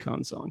happened to that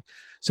Mekon song?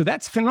 So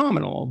that's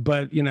phenomenal.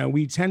 But, you know,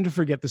 we tend to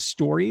forget the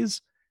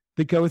stories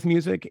that go with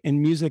music, and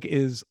music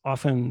is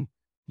often,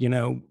 you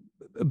know,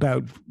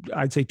 about,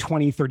 I'd say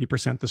 20,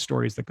 30% the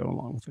stories that go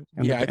along with it.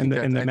 And yeah,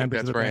 the members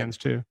of the bands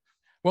too.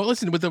 Well,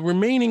 listen, with the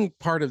remaining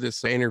part of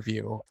this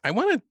interview, I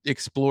want to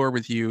explore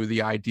with you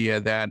the idea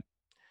that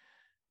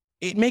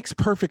it makes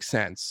perfect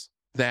sense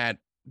that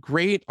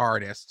great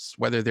artists,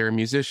 whether they're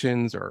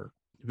musicians or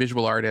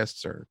visual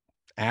artists or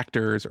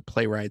actors or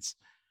playwrights,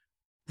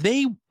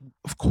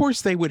 of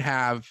course they would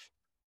have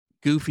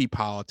goofy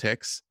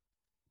politics,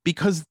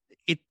 because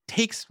it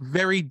takes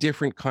very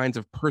different kinds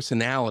of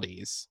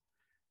personalities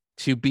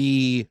to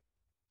be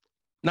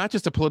not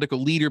just a political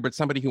leader, but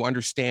somebody who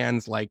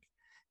understands, like,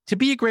 to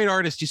be a great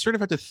artist, you sort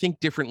of have to think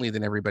differently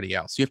than everybody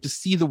else. You have to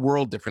see the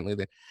world differently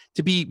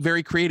to be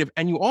very creative.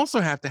 And you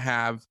also have to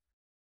have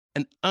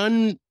an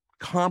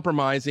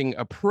uncompromising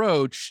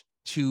approach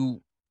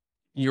to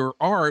your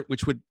art,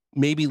 which would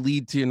maybe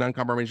lead to an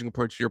uncompromising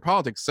approach to your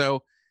politics.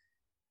 So,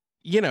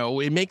 you know,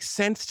 it makes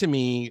sense to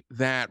me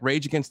that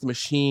Rage Against the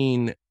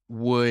Machine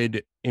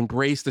would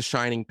embrace the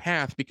shining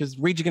path, because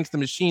Rage Against the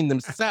Machine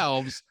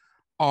themselves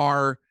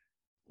are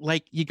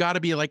like, you got to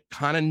be like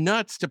kind of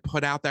nuts to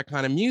put out that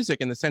kind of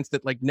music, in the sense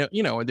that, like, no,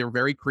 you know, they're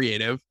very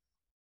creative,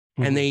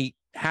 and they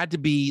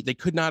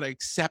could not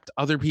accept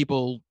other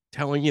people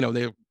telling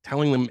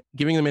them,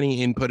 giving them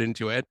any input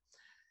into it.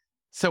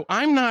 So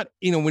I'm not,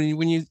 you know,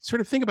 when you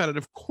sort of think about it,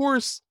 of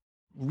course,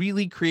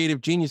 really creative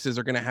geniuses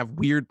are going to have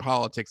weird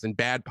politics and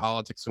bad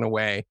politics in a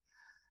way,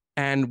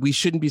 and we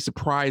shouldn't be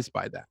surprised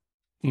by that.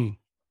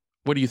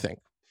 What do you think?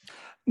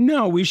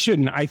 No, we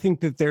shouldn't. I think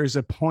that there's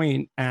a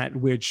point at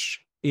which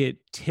it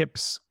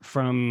tips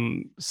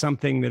from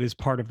something that is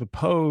part of the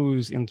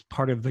pose and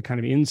part of the kind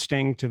of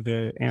instinct of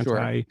the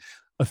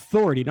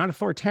anti-authority, not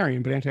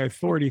authoritarian, but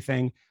anti-authority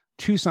thing,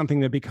 to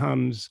something that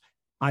becomes,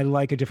 I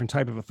like a different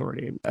type of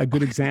authority. A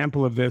good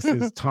example of this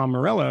is Tom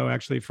Morello,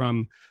 actually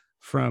from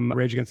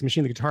Rage Against the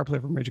Machine, the guitar player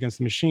from Rage Against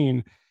the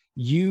Machine.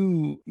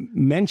 You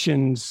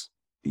mentioned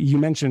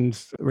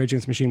Rage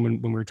Against the Machine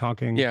when we were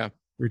talking. Yeah.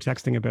 We were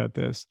texting about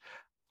this.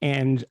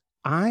 And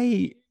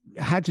I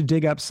had to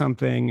dig up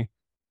something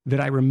that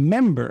I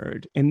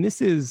remembered. And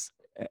this is,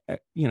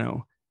 you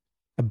know,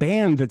 a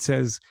band that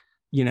says,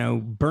 you know,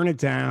 burn it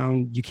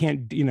down. You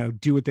can't, you know,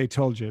 do what they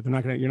told you. You're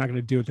not going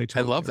to do what they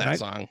told you. I love that right?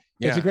 song.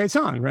 Yeah. It's a great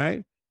song,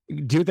 right?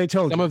 Do what they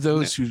told you. Some of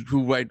those who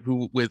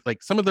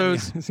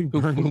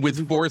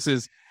with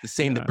forces the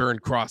same that burn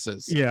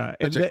crosses. Yeah.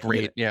 Such a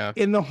great, yeah.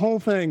 And the whole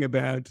thing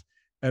about,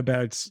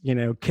 you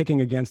know,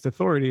 kicking against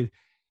authority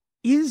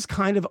is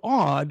kind of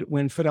odd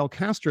when Fidel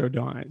Castro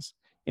dies.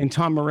 And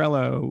Tom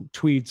Morello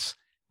tweets,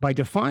 by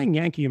defying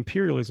Yankee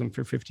imperialism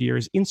for 50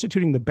 years,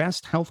 instituting the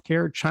best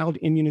healthcare, child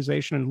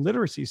immunization, and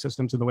literacy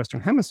systems in the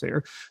Western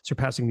Hemisphere,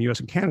 surpassing the US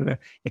and Canada,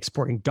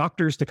 exporting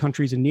doctors to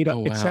countries in need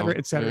of, et cetera,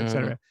 et cetera, et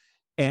cetera.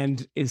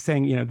 And is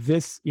saying, you know,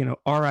 this, you know,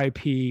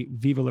 RIP,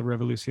 Viva la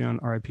Revolucion,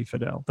 RIP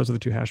Fidel. Those are the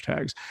two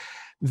hashtags.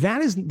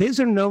 These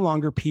are no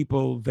longer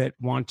people that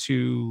want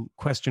to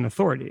question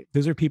authority.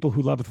 Those are people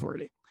who love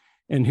authority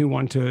and who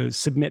want to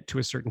submit to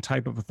a certain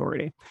type of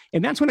authority.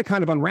 And that's when it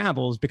kind of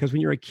unravels, because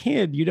when you're a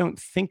kid, you don't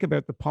think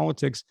about the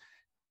politics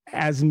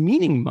as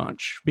meaning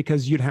much,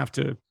 because you'd have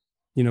to,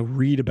 you know,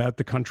 read about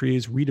the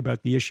countries, read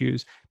about the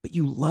issues, but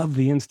you love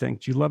the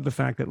instinct. You love the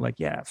fact that, like,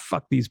 yeah,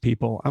 fuck these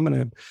people. I'm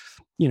going to,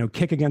 you know,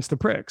 kick against the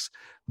pricks.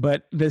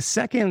 But the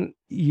second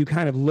you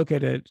kind of look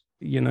at it,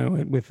 you know,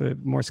 with a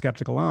more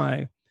skeptical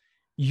eye,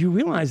 you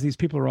realize these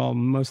people are all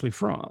mostly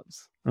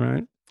frauds,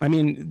 right? I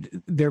mean,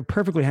 they're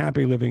perfectly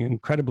happy living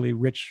incredibly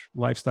rich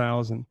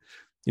lifestyles and,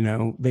 you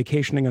know,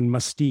 vacationing on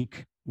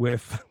Mustique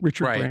with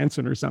Richard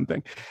Branson or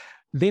something.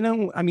 They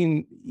don't, I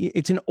mean,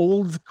 it's an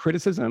old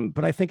criticism,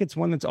 but I think it's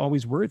one that's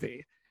always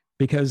worthy,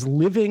 because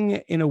living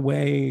in a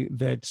way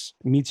that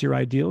meets your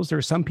ideals, there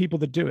are some people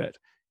that do it.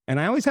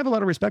 And I always have a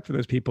lot of respect for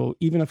those people,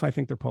 even if I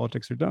think their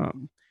politics are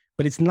dumb.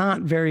 But it's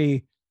not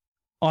very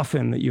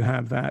often that you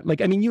have that.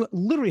 Like, I mean, you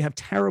literally have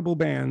terrible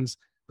bands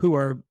who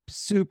are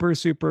super,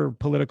 super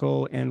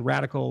political and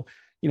radical,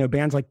 you know,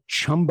 bands like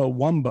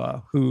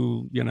Chumbawamba,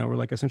 who, you know, were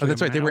like essentially. Oh,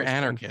 that's right. They were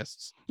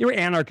anarchists. They were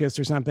anarchists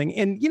or something.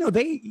 And, you know,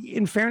 they,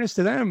 in fairness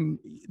to them,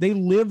 they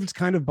lived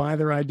kind of by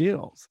their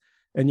ideals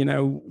and, you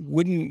know,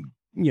 wouldn't,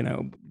 you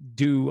know,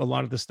 do a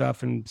lot of the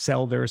stuff and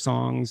sell their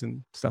songs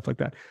and stuff like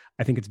that.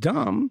 I think it's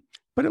dumb,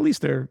 but at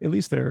least they're,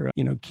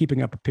 you know,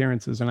 keeping up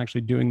appearances and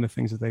actually doing the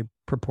things that they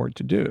purport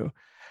to do.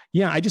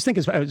 Yeah, I just think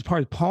as far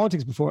as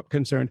politics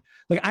concerned,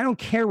 like, I don't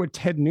care what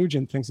Ted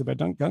Nugent thinks about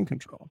gun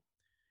control.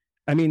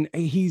 I mean,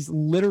 he's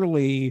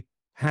literally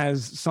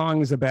has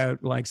songs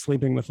about, like,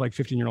 sleeping with, like,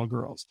 15-year-old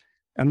girls.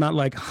 I'm not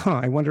like,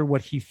 I wonder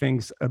what he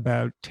thinks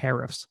about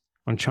tariffs,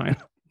 on China.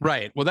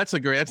 Right. Well, that's the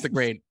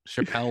great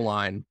Chappelle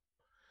line.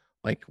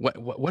 Like,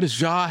 what does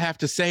Ja have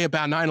to say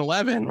about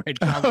 9/11?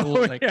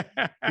 Right.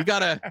 You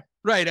gotta,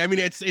 right. I mean,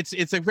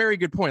 it's a very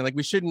good point. Like,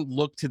 we shouldn't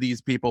look to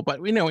these people, but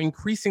we know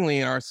increasingly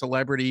in our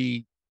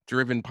celebrity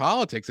driven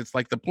politics, it's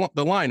like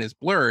the line is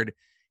blurred.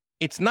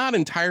 It's not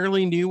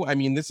entirely new. I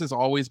mean, this has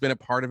always been a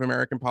part of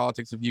American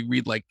politics. If you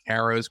read like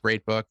Caro's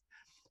great book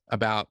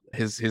about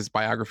his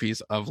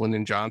biographies of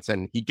Lyndon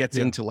Johnson, he gets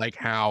into like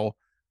how,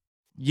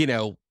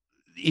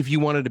 if you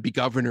wanted to be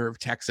governor of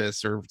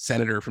Texas or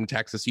senator from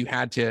Texas, you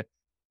had to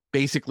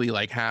basically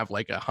like have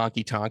like a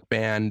honky tonk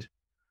band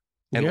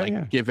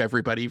and give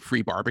everybody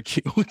free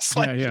barbecue. It's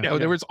like,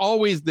 there was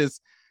always this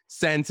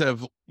sense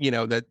of,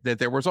 that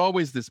there was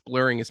always this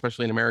blurring,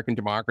 especially in American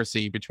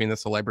democracy, between the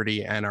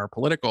celebrity and our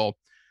political,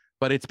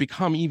 but it's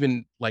become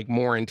even like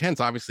more intense,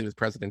 obviously, with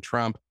President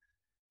Trump.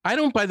 I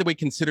don't, by the way,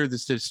 consider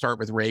this to start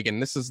with Reagan.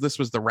 This was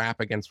the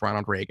rap against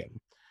Ronald Reagan.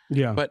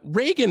 Yeah. But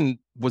Reagan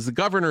was the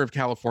governor of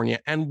California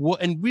and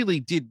really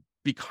did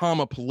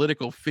become a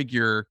political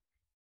figure,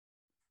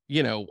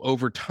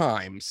 over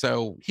time.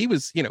 So he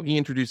was, he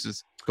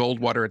introduces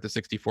Goldwater at the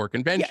 64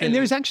 convention. Yeah, and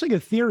there's actually a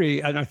theory,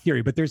 not a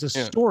theory, but there's a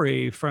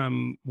story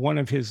from one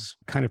of his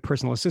kind of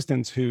personal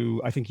assistants who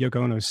I think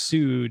Yoko Ono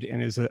sued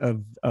and is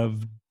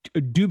of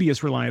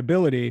dubious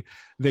reliability,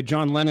 that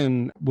John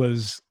Lennon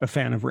was a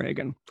fan of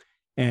Reagan.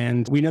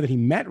 And we know that he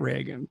met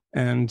Reagan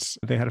and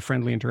they had a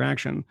friendly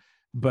interaction.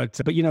 But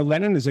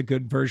Lennon is a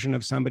good version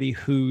of somebody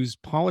whose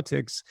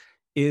politics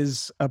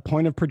is a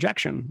point of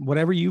projection.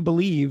 Whatever you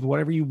believe,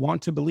 whatever you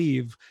want to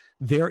believe,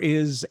 there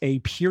is a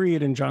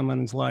period in John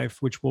Lennon's life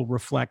which will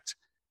reflect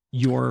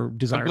your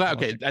desire.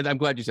 I'm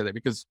glad you said that,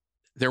 because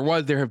there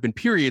have been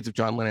periods of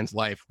John Lennon's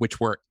life which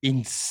were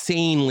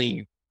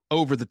insanely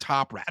over the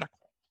top radical.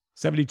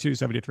 72,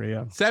 73,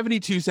 yeah.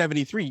 72,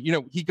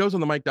 73. He goes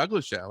on the Mike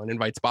Douglas show and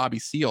invites Bobby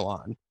Seale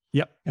on.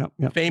 Yep.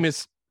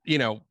 Famous,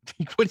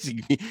 what is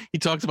he? He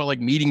talks about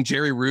like meeting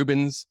Jerry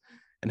Rubens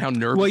and how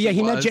nervous. Well, yeah,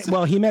 he was.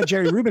 He met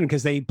Jerry Rubin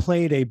because they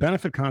played a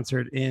benefit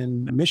concert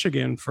in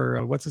Michigan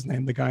for what's his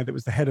name, the guy that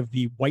was the head of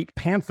the White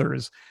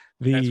Panthers,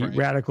 the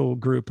radical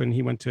group, and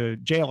he went to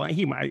jail. And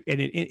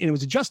it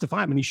was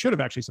justified. I mean, he should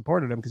have actually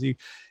supported him because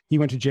he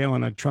went to jail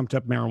on a trumped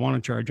up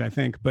marijuana charge, I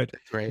think. But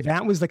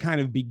that was the kind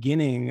of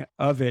beginning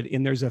of it.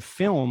 And there's a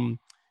film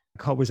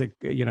called, the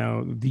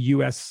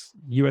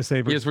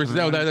USA versus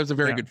that was a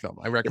very good film.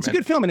 I recommend. It's a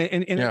good film, and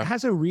it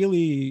has a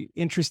really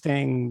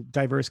interesting,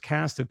 diverse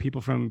cast of people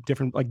from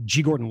different, like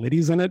G. Gordon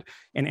Liddy's in it,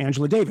 and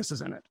Angela Davis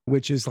is in it,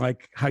 which is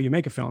like how you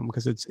make a film,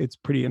 because it's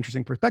pretty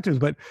interesting perspectives.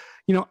 But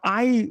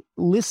I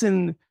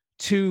listen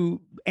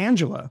to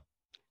Angela,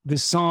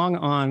 this song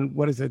on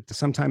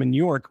Sometime in New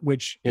York,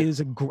 which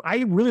is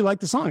I really like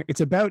the song. It's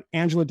about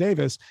Angela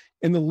Davis,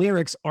 and the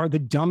lyrics are the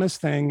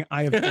dumbest thing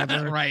I have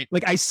ever.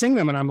 Like, I sing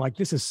them and I'm like,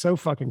 this is so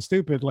fucking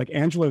stupid. Like,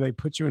 Angela, they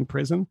put you in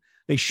prison.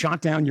 They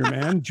shot down your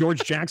man,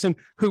 George Jackson,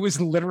 who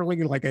was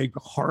literally like a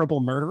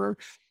horrible murderer.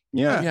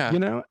 Yeah.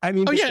 I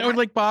mean, or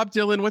like Bob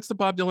Dylan. What's the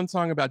Bob Dylan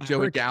song about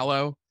Joey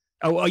Gallo?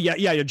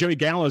 Yeah. Joey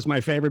Gallo is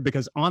my favorite,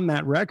 because on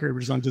that record,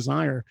 which is on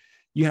Desire,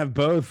 you have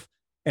both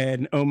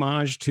an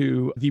homage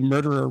to the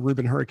murderer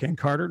Reuben Hurricane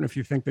Carter. And if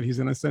you think that he's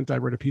innocent, I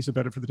wrote a piece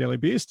about it for the Daily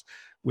Beast,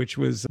 which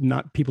was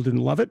people didn't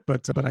love it,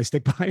 but I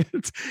stick by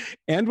it.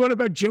 And what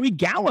about Joey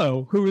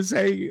Gallo, who is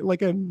a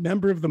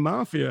member of the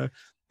mafia,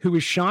 who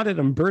was shot at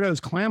Umberto's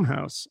Clam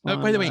House.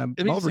 By the way,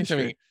 let me say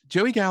something.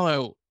 Joey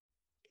Gallo,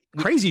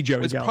 crazy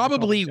Joey was Gallo,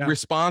 probably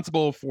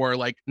responsible for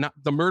like not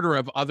the murder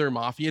of other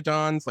mafia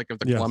dons, like of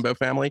the Colombo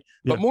family,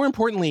 but more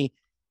importantly,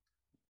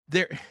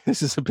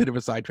 this is a bit of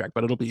a sidetrack,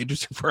 but it'll be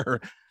interesting for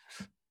her.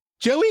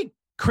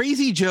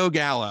 Crazy Joe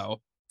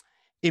Gallo.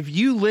 If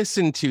you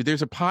listen to,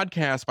 there's a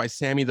podcast by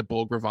Sammy the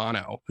Bull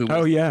Gravano, who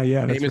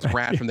famous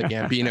rat from the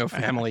Gambino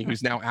family,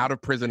 who's now out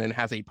of prison and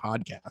has a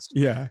podcast.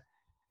 Yeah.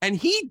 And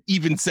he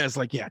even says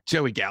like,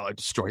 Joey Gallo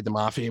destroyed the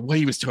mafia. Well,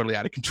 he was totally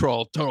out of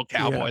control, total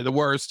cowboy, the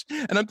worst.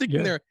 And I'm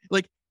thinking they're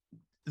like,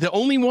 the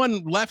only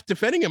one left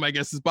defending him, I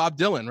guess, is Bob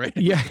Dylan, right?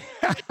 Yeah.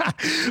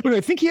 But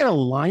I think he had a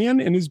lion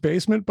in his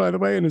basement, by the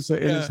way, in his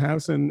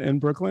house in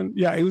Brooklyn.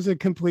 Yeah, it was a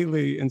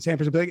completely insane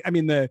person. But I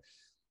mean, the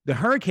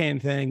Hurricane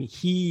thing,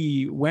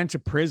 he went to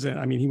prison.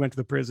 I mean, he went to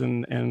the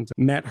prison and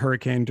met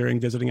Hurricane during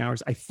visiting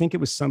hours. I think it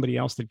was somebody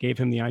else that gave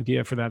him the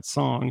idea for that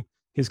song,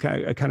 his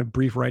kind of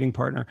brief writing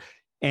partner.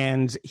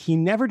 And he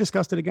never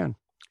discussed it again.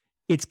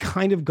 It's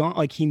kind of gone.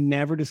 Like, he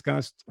never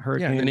discussed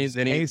Hurricane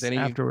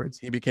afterwards.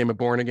 He became a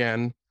born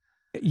again.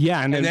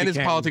 Yeah, and then his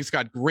politics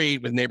got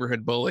great with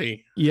Neighborhood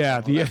Bully. Yeah,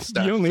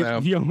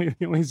 the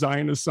only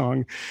Zionist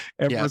song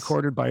ever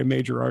recorded by a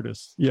major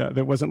artist. Yeah,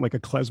 that wasn't like a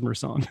klezmer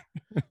song.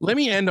 Let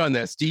me end on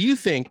this. Do you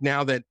think,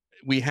 now that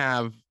we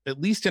have, at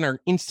least in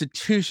our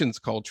institutions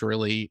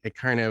culturally, a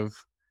kind of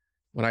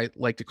what I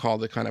like to call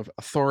the kind of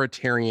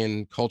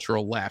authoritarian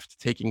cultural left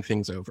taking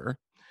things over,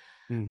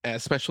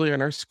 especially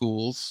in our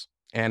schools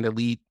and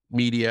elite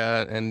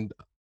media and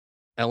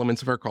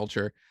elements of our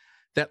culture,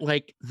 that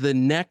like the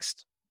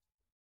next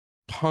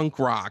punk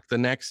rock, the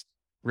next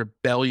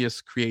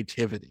rebellious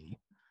creativity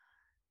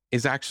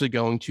is actually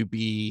going to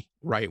be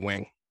right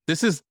wing.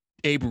 This is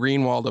Abe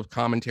Greenwald of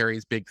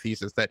Commentary's big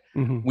thesis that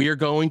we are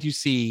going to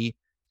see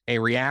a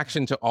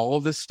reaction to all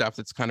of this stuff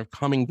that's kind of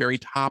coming very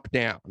top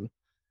down,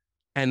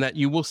 and that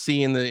you will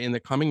see in the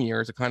coming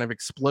years a kind of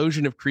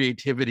explosion of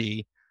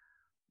creativity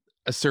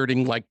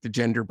asserting like the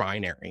gender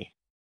binary.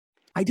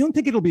 I don't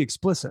think it'll be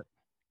explicit.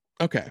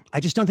 Okay. I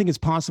just don't think it's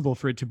possible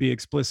for it to be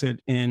explicit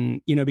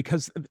in,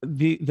 because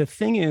the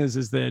thing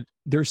is that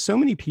there's so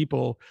many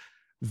people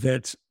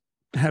that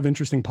have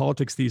interesting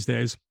politics these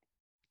days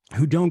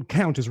who don't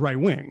count as right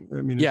wing.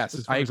 I mean,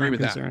 yes, I agree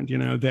with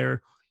that.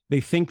 They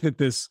think that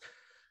this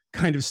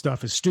kind of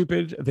stuff is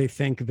stupid. They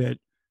think that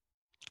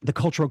the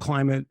cultural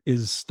climate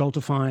is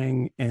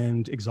stultifying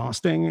and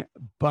exhausting.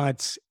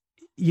 But,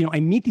 I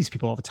meet these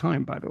people all the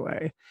time, by the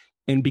way.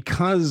 And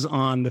because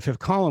on the Fifth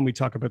Column, we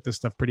talk about this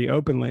stuff pretty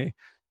openly,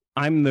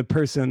 I'm the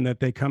person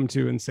that they come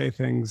to and say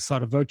things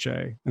sotto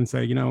voce and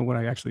say,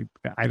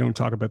 I don't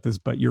talk about this,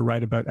 but you're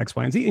right about X,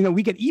 Y, and Z.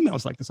 We get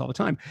emails like this all the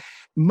time.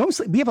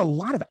 Mostly, we have a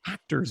lot of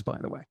actors, by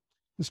the way.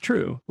 It's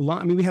true.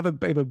 We have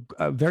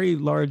a very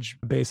large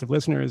base of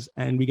listeners,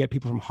 and we get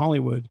people from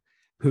Hollywood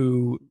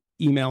who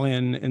email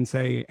in and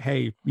say,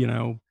 hey,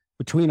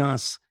 between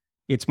us,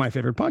 it's my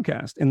favorite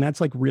podcast. And that's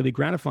like really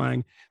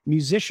gratifying.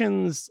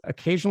 Musicians,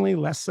 occasionally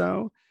less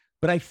so.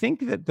 But I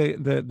think that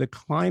the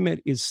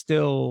climate is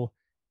still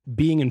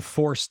being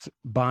enforced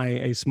by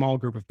a small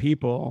group of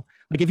people.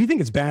 Like, if you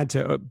think it's bad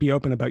to be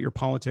open about your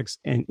politics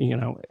and,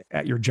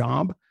 at your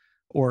job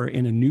or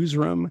in a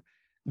newsroom,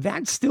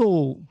 that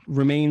still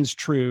remains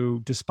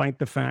true, despite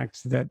the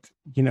fact that,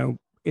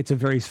 it's a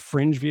very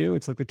fringe view.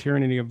 It's like the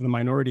tyranny of the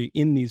minority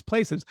in these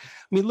places.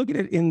 I mean, look at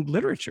it in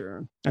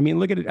literature.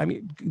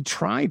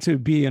 Try to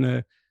be in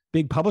a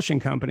big publishing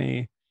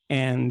company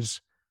and,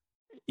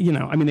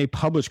 they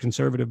publish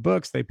conservative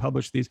books, they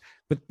publish these,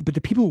 but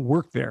the people who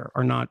work there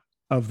are not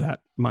of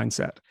that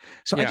mindset.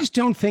 So I just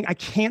I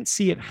can't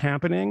see it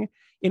happening.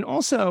 And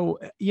also,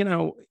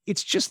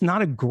 it's just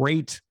not a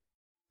great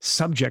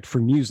subject for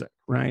music,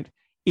 right?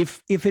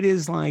 If it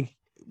is like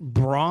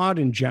broad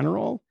and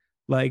general,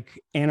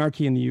 like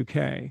Anarchy in the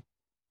UK,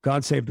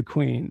 God Save the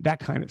Queen, that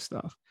kind of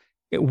stuff,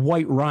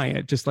 White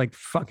Riot, just like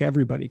fuck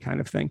everybody kind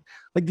of thing.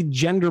 Like the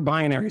gender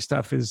binary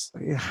stuff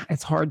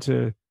it's hard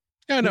to.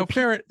 Yeah, no,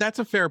 fair. That's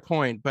a fair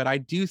point. But I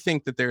do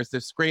think that there's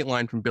this great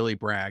line from Billy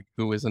Bragg,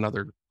 who is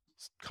another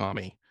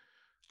commie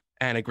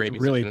and a great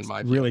musician in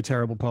my view. Really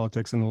terrible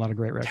politics and a lot of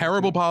great records.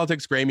 Terrible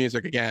politics, great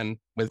music again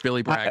with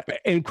Billy Bragg.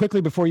 And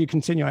quickly before you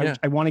continue,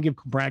 I want to give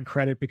Bragg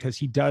credit because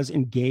he does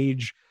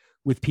engage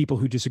with people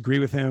who disagree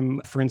with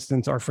him. For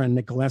instance, our friend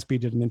Nick Gillespie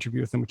did an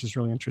interview with him, which is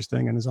really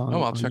interesting and is on.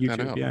 I'll on check YouTube.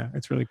 that out. Yeah,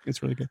 it's really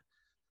good.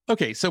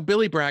 Okay, so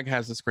Billy Bragg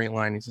has this great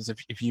line. He says,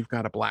 "If you've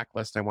got a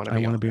blacklist, I want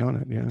to be on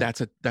it." Yeah,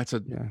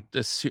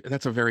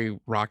 that's a very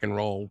rock and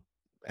roll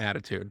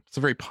attitude. It's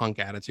a very punk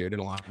attitude in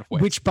a lot of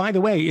ways. Which, by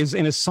the way, is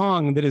in a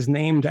song that is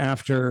named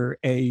after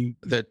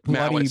the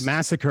bloody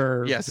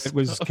massacre that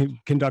was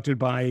conducted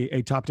by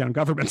a top-down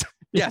government.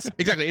 Yes,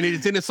 exactly. And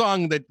it's in a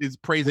song that is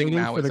praising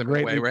Maoism in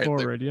a way, right?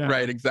 Forward,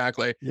 Right,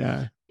 exactly.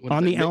 Yeah.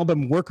 On the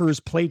album Workers'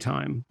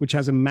 Playtime, which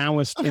has a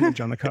Maoist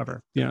image on the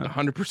cover. Yeah.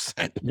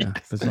 100%. Yeah,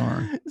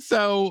 bizarre.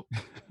 So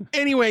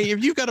anyway,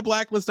 if you've got a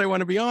blacklist, I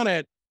want to be on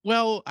it.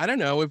 Well, I don't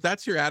know if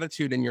that's your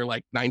attitude and you're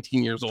like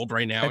 19 years old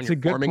right now and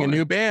you're forming a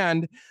new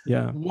band.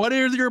 Yeah. What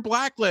is your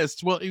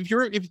blacklist? Well,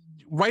 if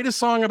write a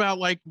song about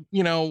like,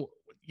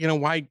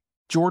 why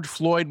George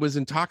Floyd was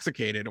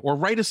intoxicated, or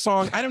write a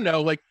song, I don't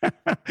know, like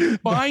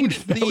find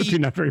that would be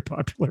not very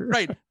popular.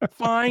 Right.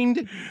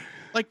 Find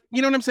like,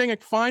 you know what I'm saying?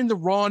 Like find the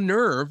raw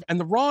nerve, and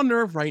the raw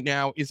nerve right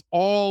now is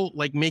all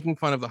like making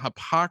fun of the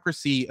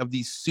hypocrisy of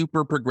these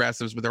super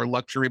progressives with their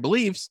luxury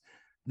beliefs.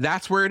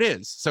 That's where it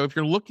is. So if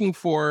you're looking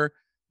for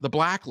the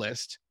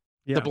blacklist,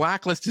 the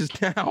blacklist is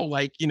now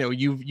like,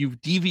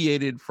 you've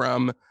deviated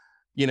from,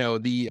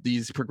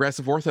 these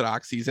progressive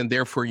orthodoxies, and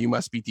therefore you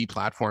must be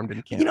deplatformed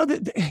and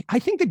canceled. I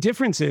think the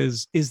difference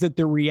is that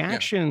the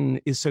reaction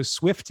is so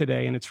swift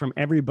today, and it's from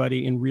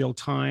everybody in real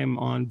time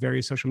on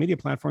various social media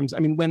platforms. I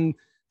mean, when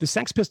the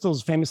Sex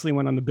Pistols famously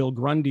went on the Bill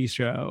Grundy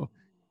show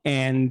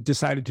and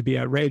decided to be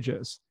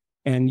outrageous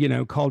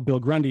and, called Bill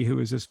Grundy, who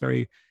is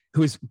by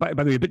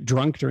the way, a bit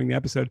drunk during the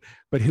episode,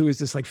 but who is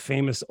this like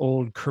famous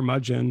old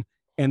curmudgeon,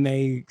 and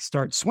they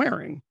start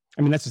swearing.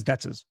 I mean, that's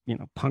as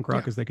punk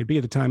rock as they could be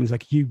at the time. It's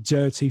like, you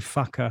dirty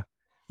fucker,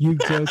 you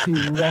dirty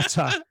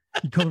rotter.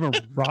 You call him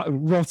a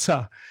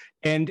rotter.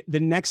 And the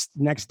next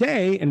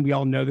day, and we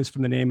all know this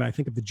from the name, I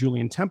think, of the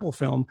Julian Temple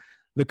film,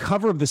 the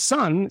cover of The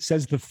Sun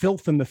says "The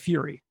Filth and the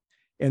Fury."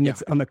 And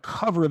it's on the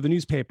cover of the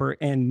newspaper,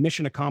 and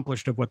mission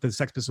accomplished of what the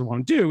Sex Pistols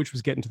want to do, which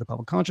was get into the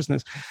public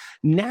consciousness.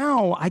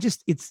 Now,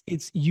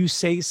 it's you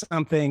say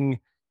something,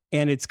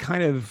 and it's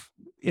kind of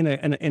in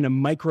a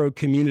micro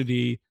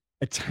community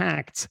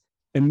attacked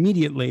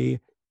immediately,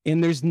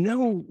 and there's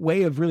no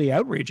way of really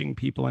outraging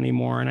people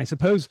anymore. And I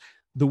suppose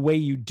the way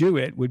you do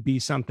it would be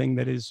something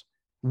that is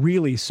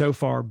really so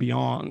far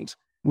beyond,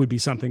 would be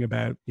something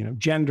about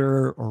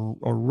gender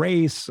or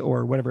race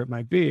or whatever it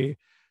might be.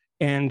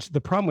 And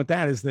the problem with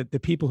that is that the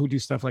people who do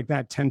stuff like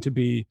that tend to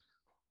be,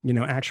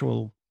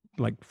 actual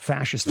like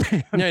fascist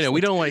bands. No,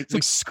 we don't like.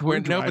 Nobody's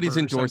Screwdriver or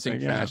endorsing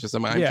something,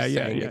 fascism. I'm just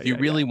saying, if you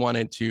really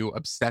wanted to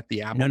upset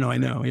the apple, No, I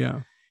know.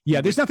 Yeah.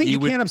 Yeah. There's nothing you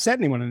can't upset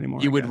anyone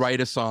anymore. You would write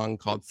a song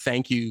called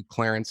 "Thank You,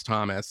 Clarence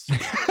Thomas,"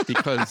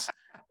 because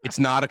it's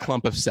not a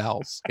clump of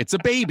cells; it's a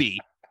baby.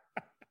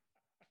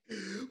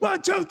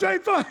 1, 2, 3,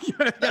 4.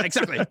 Yeah,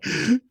 exactly.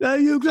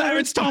 Thank you,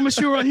 Clarence Thomas,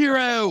 you're a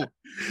hero.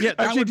 Yeah,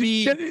 that would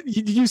be.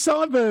 You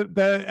saw the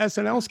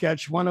SNL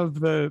sketch, one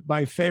of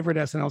my favorite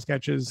SNL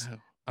sketches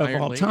of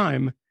Iron all Lady.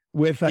 time,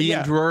 with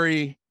Ian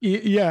Drury.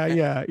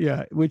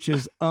 Yeah, which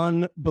is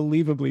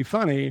unbelievably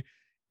funny.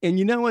 And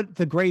you know what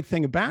the great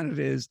thing about it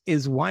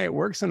is why it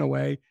works in a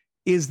way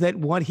is that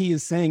what he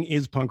is saying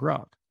is punk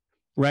rock,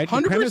 right?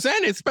 100%,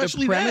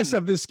 especially the premise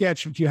of this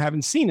sketch, if you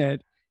haven't seen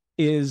it,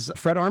 is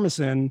Fred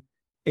Armisen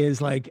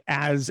is like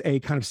as a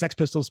kind of Sex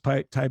Pistols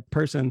type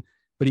person,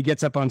 but he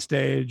gets up on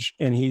stage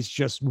and he's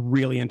just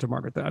really into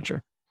Margaret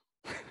Thatcher.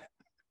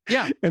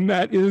 Yeah. And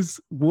that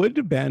would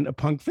have been a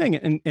punk thing.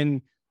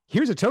 And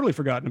here's a totally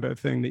forgotten about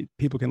thing that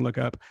people can look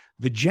up.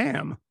 The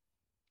Jam,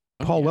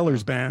 Paul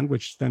Weller's band,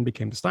 which then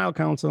became the Style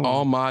Council.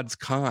 All Mods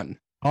Con.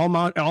 All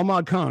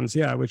Mod Cons,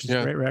 yeah, which is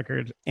a great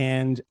record.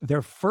 And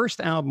their first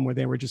album, where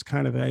they were just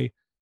kind of a,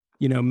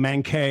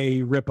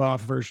 Mankay ripoff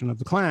version of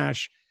The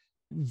Clash,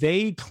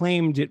 they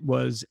claimed it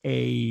was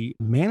a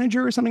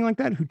manager or something like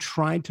that who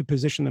tried to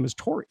position them as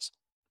Tories,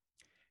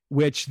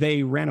 which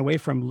they ran away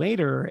from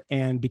later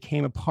and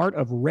became a part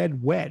of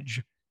Red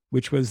Wedge,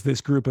 which was this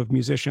group of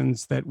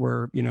musicians that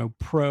were,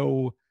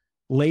 pro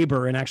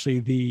labor and actually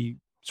the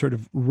sort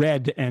of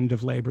red end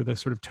of labor, the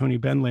sort of Tony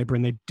Benn labor.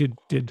 And they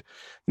did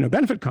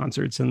benefit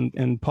concerts,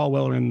 and Paul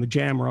Weller and the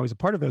Jam were always a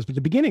part of those. But at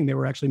the beginning, they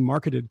were actually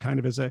marketed kind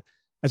of as a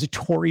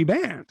Tory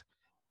band.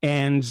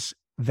 And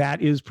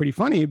that is pretty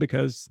funny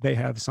because they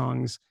have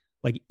songs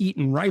like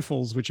Eaton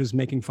Rifles, which is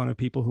making fun of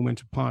people who went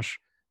to posh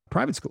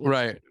private schools,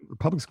 right? Or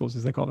public schools,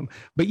 as they call them.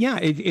 But yeah,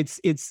 it's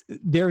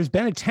there's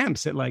been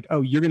attempts at like,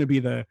 oh, you're going to be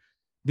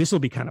this will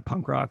be kind of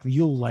punk rock.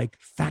 You'll like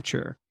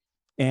Thatcher.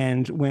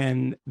 And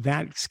when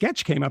that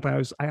sketch came up,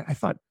 I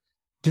thought,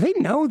 do they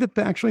know that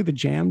actually the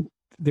Jam,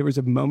 there was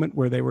a moment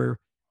where they were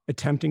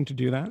attempting to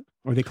do that,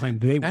 or they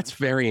claimed they? That's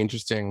very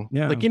interesting.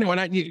 Yeah. Like,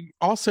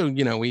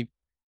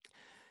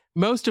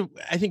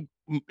 I think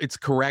it's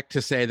correct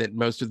to say that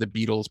most of the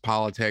Beatles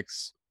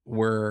politics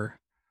were,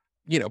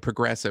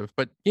 progressive,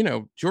 but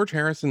George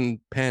Harrison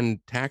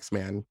penned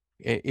Taxman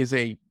is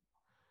a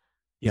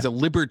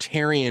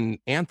libertarian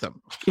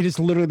anthem. It is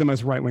literally the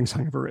most right-wing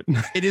song ever written.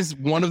 It is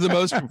one of the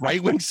most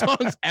right-wing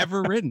songs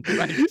ever written.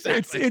 Right?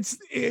 Exactly.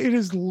 It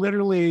is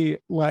literally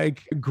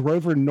like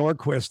Grover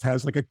Norquist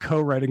has like a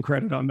co-writing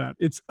credit on that.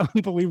 It's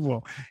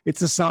unbelievable.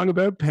 It's a song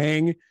about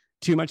paying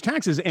too much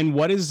taxes. And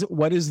what is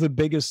the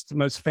biggest,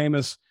 most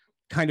famous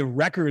kind of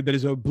record that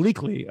is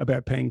obliquely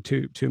about paying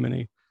too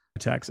many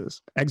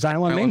taxes?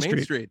 Exile on Main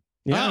Street.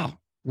 Yeah. Oh,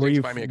 where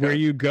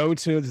you go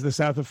to the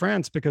south of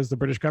France because the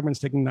British government's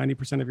taking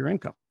 90% of your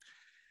income.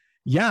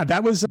 Yeah,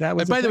 that was.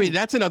 And by the way,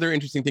 that's another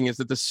interesting thing is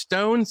that the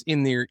Stones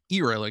in their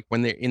era, like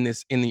when they're in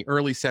the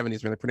early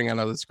 70s, when they're putting out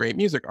all this great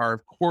music, are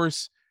of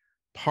course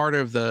part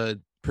of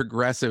the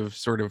progressive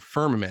sort of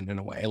firmament in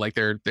a way. Like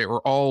they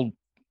were all,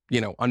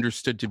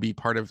 understood to be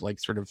part of like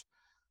sort of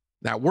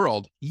that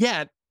world.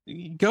 Yet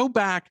go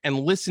back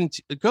and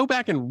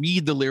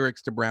read the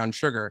lyrics to Brown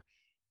Sugar.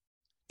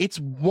 It's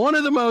one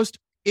of the most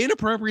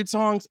inappropriate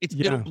songs.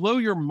 It'll blow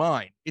your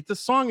mind. The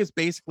song is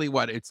basically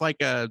it's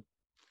like a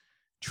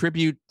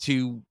tribute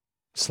to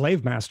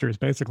slave masters,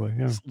 basically.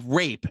 Yeah.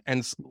 Rape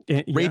and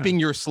raping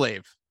your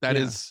slave. That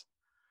is.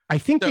 I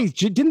think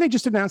didn't they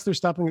just announce they're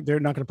not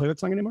going to play that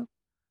song anymore?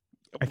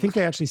 I think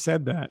they actually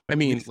said that. I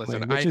mean,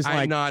 listen,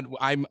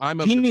 I'm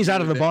a genie's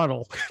out of the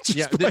bottle.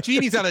 Yeah, the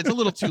genie's out. It's a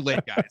little too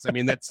late, guys. I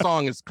mean, that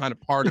song is kind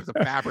of part of the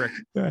fabric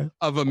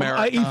of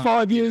America.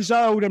 85 years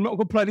old. I'm not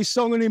going to play this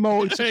song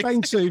anymore. It's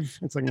offensive.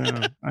 It's like,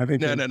 no, I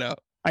think no.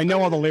 I know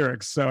all the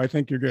lyrics, so I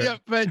think you're good. Yeah,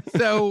 but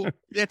so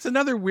it's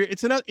another weird.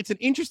 It's an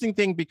interesting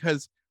thing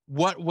because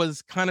what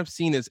was kind of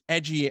seen as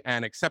edgy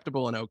and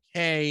acceptable and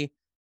okay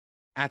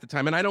at the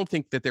time, and I don't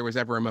think that there was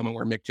ever a moment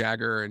where Mick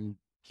Jagger and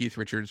Keith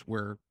Richards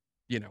were,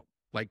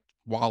 like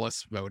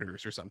Wallace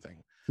voters or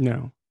something.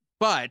 No.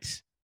 But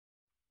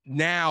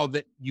now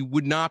that you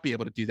would not be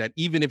able to do that,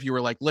 even if you were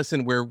like,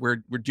 listen,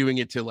 we're doing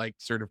it to like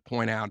sort of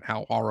point out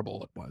how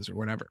horrible it was or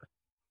whatever.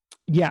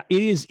 Yeah,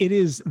 it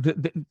is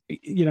and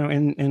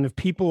if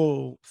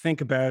people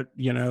think about,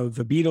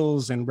 the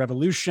Beatles and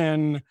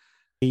Revolution,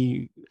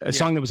 a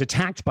song that was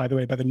attacked, by the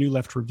way, by the New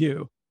Left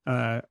Review,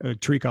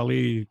 Tariq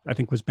Ali, I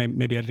think, was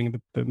maybe editing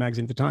the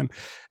magazine at the time,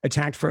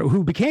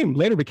 who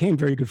later became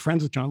very good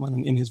friends with John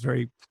Lennon in his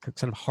very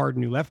sort of hard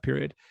New Left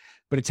period,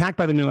 but attacked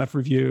by the New Left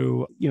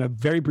Review,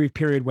 very brief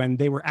period when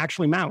they were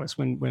actually Maoists,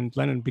 when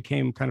Lennon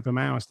became kind of a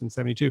Maoist in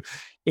 1972,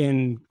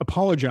 and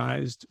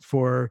apologized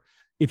for,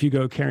 if you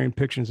go carrying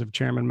pictures of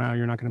Chairman Mao,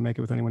 you're not going to make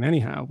it with anyone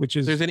anyhow, which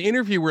is... There's an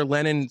interview where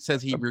Lennon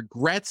says he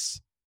regrets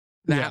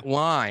that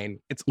line.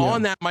 It's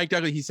on that Mike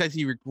Douglas. He says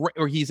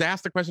he's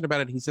asked the question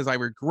about it. He says, I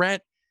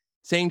regret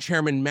saying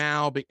Chairman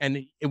Mao,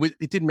 and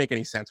it didn't make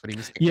any sense what he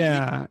was saying.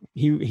 Yeah,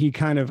 he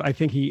kind of, I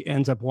think he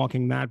ends up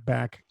walking that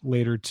back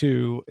later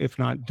too, if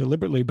not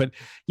deliberately. But,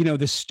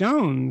 the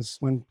Stones,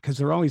 because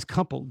they're always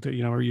coupled, are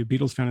you a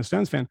Beatles fan or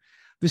Stones fan?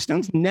 The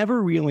Stones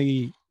never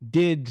really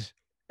did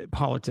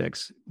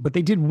politics, but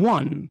they did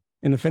one.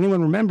 And if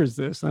anyone remembers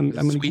this, I'm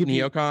going to give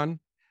you... Neocon.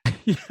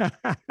 Yeah.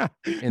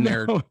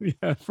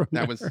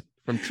 That was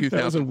from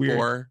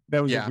 2004.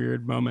 That was a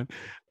weird moment.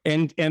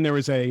 And there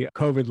was a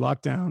COVID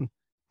lockdown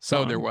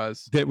song. So there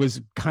was. That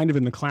was kind of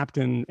in the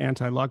Clapton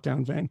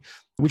anti-lockdown vein,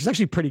 which is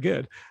actually pretty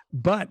good.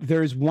 But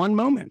there's one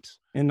moment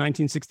in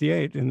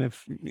 1968, and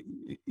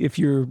if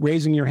you're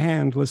raising your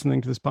hand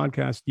listening to this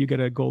podcast, you get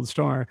a gold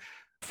star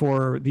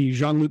for the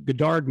Jean-Luc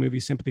Godard movie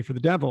Sympathy for the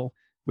Devil,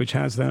 which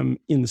has them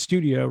in the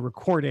studio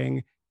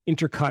recording,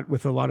 intercut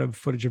with a lot of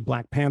footage of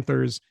Black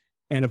Panthers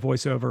and a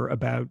voiceover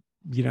about,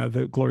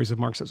 the glories of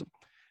Marxism.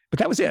 But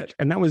that was it.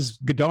 And that was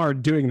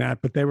Godard doing that.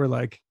 But they were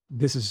like,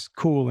 this is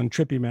cool and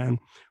trippy, man,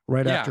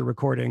 right after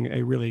recording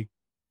a really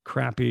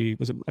crappy,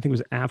 I think it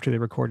was after they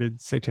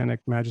recorded Satanic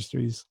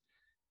Majesty's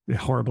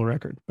horrible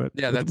record. But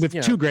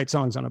with two great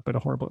songs on it, but a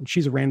horrible,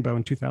 She's a Rainbow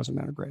and 2000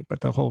 Men Are Great, but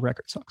the whole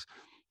record sucks.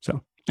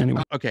 So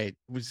anyway. Okay.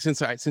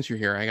 Since you're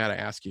here, I got to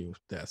ask you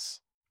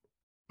this.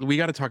 We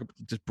got to talk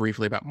just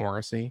briefly about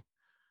Morrissey.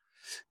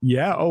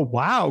 Yeah. Oh,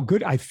 wow.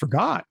 Good. I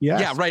forgot. Yes.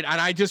 Yeah. Right. And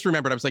I just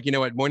remembered. I was like, you know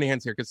what?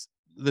 Moynihan's here because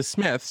the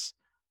Smiths.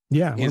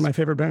 Yeah. One of my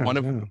favorite bands.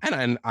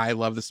 And I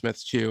love the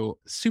Smiths too.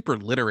 Super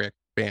lyric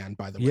band,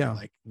 by the way. Yeah.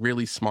 Like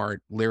really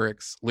smart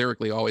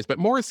lyrically always. But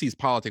Morrissey's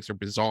politics are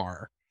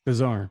bizarre.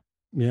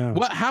 Yeah.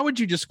 Well, how would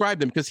you describe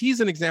them? Because he's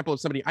an example of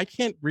somebody I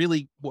can't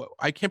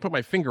put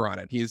my finger on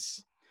it.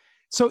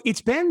 So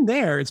it's been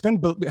there. It's been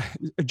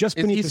just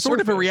beneath the surface. He's sort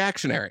of a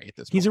reactionary at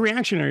this point. He's a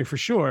reactionary for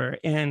sure.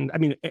 And I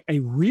mean, a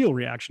real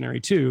reactionary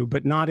too,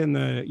 but not in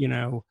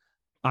the,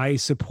 I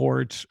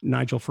support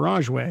Nigel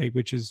Farage way,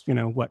 which is,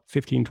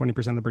 15, 20%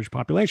 of the British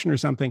population or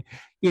something.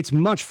 It's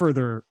much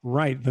further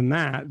right than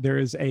that. There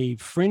is a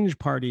fringe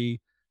party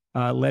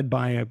led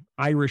by an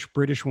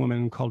Irish-British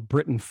woman called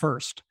Britain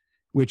First,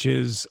 which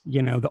is,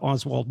 the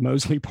Oswald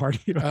Mosley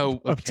party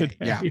of today.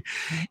 Yeah.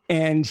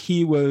 And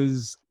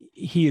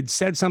he had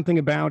said something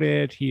about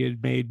it. He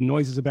had made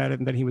noises about it.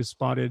 And then he was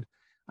spotted,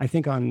 I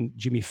think, on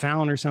Jimmy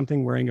Fallon or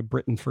something, wearing a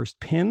Britain First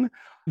pin.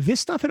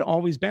 This stuff had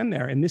always been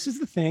there. And this is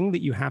the thing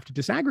that you have to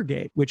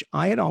disaggregate, which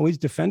I had always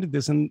defended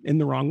this in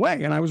the wrong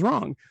way. And I was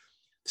wrong.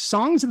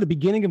 Songs at the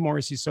beginning of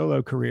Morrissey's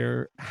solo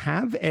career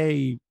have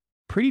a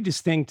pretty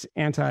distinct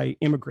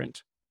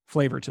anti-immigrant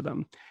flavor to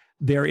them.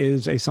 There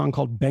is a song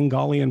called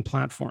Bengalian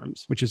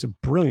Platforms, which is a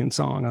brilliant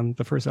song on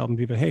the first album,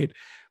 Viva Hate,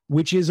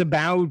 which is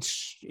about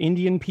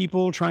Indian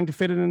people trying to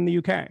fit it in the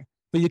UK.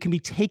 But it can be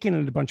taken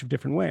in a bunch of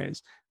different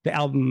ways. The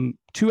album,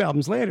 2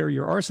 albums later,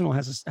 Your Arsenal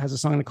has a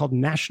song called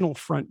National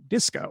Front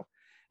Disco.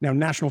 Now,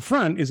 National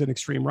Front is an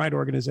extreme right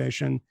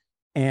organization,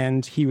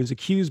 and he was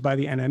accused by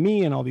the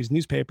NME and all these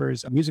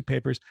newspapers, music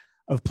papers,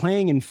 of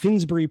playing in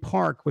Finsbury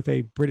Park with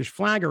a British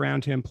flag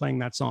around him, playing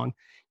that song,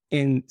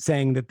 and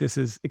saying that this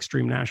is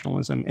extreme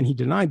nationalism. And he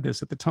denied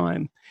this at the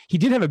time. He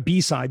did have a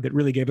B-side that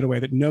really gave it away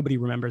that nobody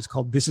remembers,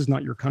 called This Is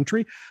Not Your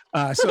Country.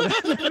 So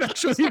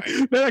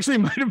that actually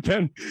might have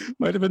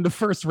been the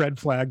first red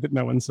flag that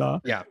no one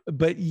saw. Yeah.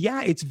 But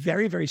yeah, it's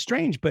very, very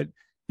strange. But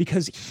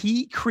because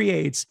he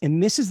creates,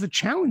 and this is the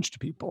challenge to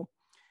people,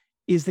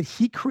 is that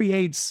he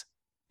creates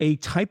a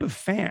type of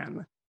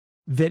fan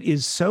that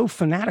is so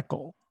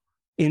fanatical.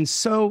 And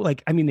so,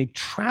 they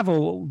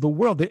travel the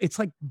world. It's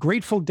like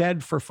Grateful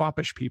Dead for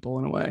foppish people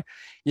in a way.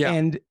 Yeah.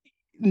 And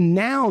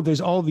now there's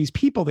all these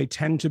people. They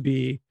tend to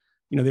be,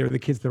 they were the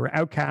kids that were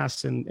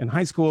outcasts in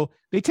high school.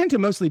 They tend to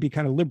mostly be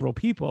kind of liberal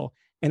people.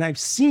 And I've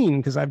seen,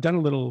 because I've done a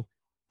little,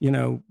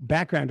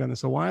 background on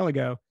this a while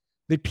ago,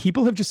 that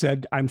people have just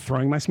said, I'm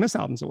throwing my Smiths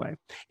albums away.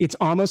 It's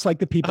almost like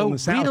the people in the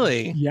South.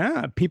 Really?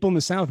 Yeah. People in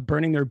the South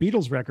burning their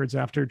Beatles records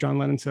after John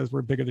Lennon says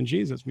we're bigger than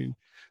Jesus.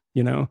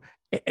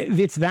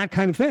 It's that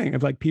kind of thing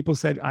of people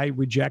said, I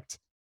reject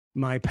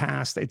my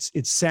past. It's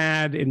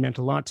sad. It meant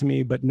a lot to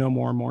me, but no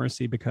more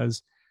Morrissey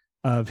because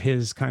of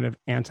his kind of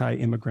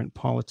anti-immigrant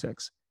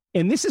politics.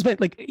 And this has been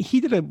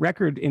he did a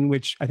record in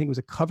which I think it was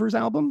a covers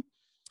album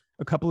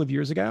a couple of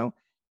years ago.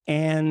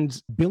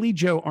 And Billy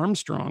Joe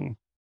Armstrong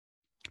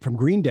from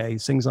Green Day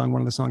sings on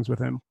one of the songs with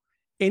him.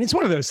 And it's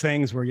one of those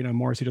things where,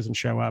 Morrissey doesn't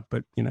show up,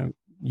 but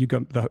you go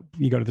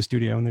to the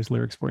studio and there's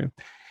lyrics for you.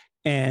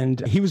 And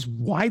he was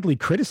widely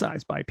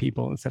criticized by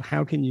people and said,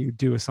 how can you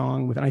do a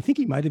song with, and I think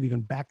he might've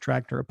even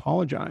backtracked or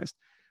apologized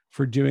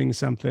for doing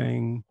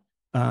something.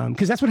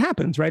 Cause that's what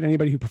happens, right?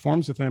 Anybody who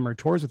performs with him or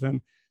tours with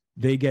him,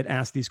 they get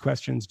asked these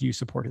questions. Do you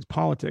support his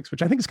politics?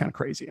 Which I think is kind of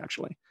crazy,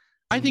 actually.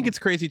 I think it's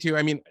crazy too.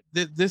 I mean,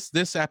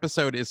 this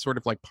episode is sort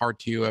of like part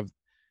 2 of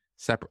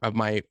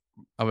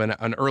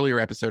an earlier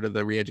episode of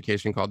the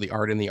Reeducation called The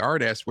Art and the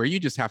Artist, where you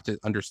just have to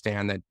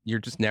understand that you're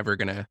just never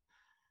going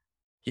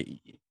to,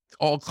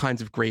 all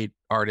kinds of great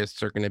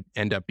artists are going to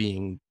end up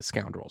being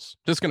scoundrels.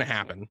 Just going to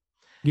happen.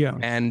 Yeah.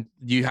 And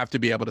you have to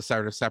be able to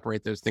sort of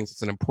separate those things.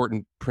 It's an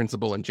important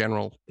principle in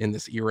general in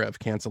this era of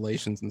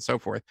cancellations and so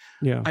forth.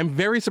 Yeah. I'm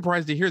very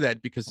surprised to hear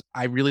that, because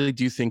I really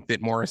do think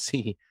that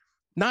Morrissey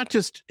not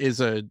just is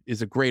a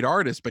great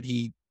artist, but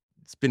he's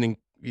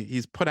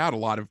put out a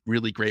lot of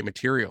really great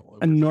material.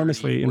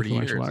 Enormously 40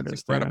 influential years. artist.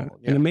 It's incredible.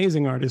 An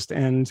amazing artist.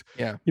 And,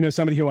 yeah,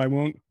 somebody who I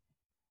won't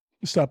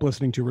stop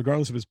listening to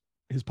regardless of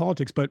his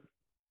politics. But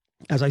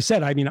as I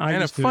said, I mean,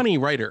 a funny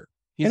writer.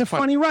 He's a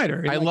funny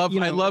writer. I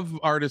love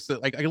artists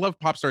that I love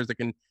pop stars that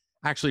can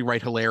actually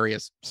write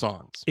hilarious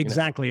songs.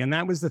 Exactly. And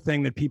that was the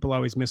thing that people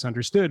always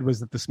misunderstood, was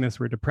that the Smiths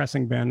were a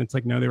depressing band. It's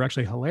like, no, they were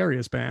actually a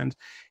hilarious band.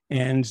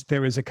 And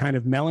there was a kind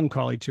of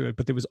melancholy to it,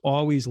 but there was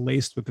always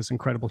laced with this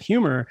incredible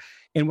humor.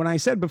 And when I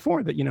said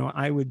before that,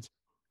 I would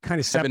kind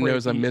of separate. Heaven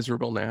knows I'm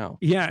miserable now.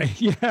 Yeah.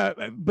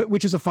 But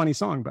which is a funny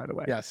song, by the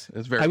way. Yes,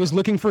 it's very. I was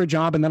looking for a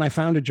job and then I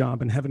found a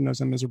job, and heaven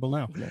knows I'm miserable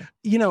now.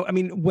 Yeah. I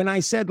mean, when I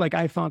said, like,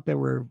 I thought there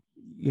were,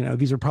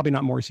 these are probably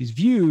not Morrissey's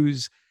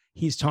views.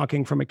 He's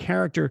talking from a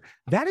character.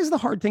 That is the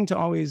hard thing to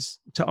always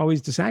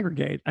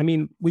disaggregate. I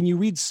mean, when you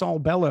read Saul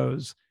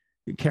Bellows'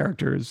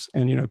 characters,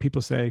 and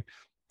people say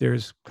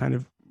there's kind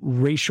of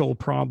racial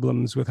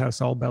problems with how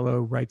Saul Bellow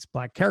writes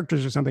black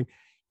characters or something.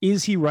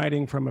 Is he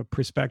writing from a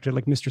perspective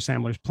like Mr.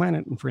 Sandler's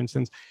Planet, for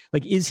instance?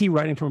 Like, is he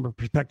writing from a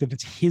perspective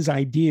that's his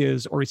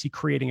ideas, or is he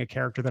creating a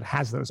character that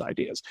has those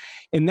ideas?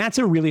 And that's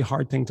a really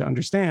hard thing to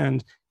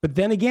understand. But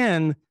then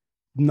again,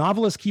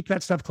 novelists keep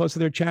that stuff close to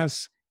their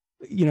chests.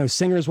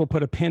 Singers will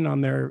put a pin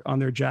on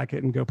their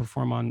jacket and go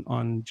perform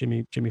on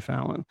Jimmy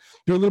Fallon.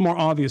 They're a little more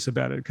obvious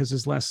about it because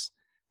there's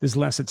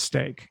less at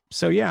stake.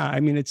 So yeah, I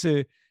mean, it's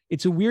a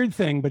weird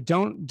thing, but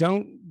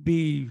don't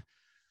be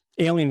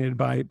alienated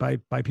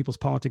by people's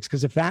politics,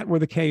 because if that were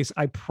the case,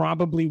 I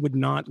probably would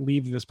not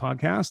leave this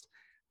podcast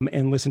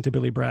and listen to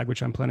Billy Bragg,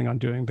 which I'm planning on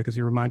doing, because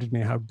he reminded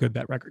me how good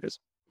that record is.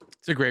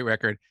 It's a great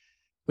record.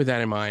 With that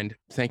in mind,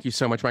 thank you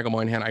so much, Michael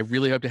Moynihan. I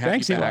really hope to have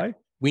you back. Eli.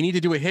 We need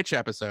to do a Hitch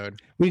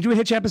episode. We need to do a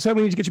Hitch episode.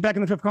 We need to get you back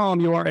in the fifth column.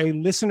 You are a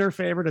listener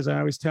favorite, as I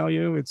always tell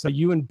you. It's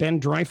you and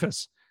Ben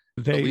Dreyfuss.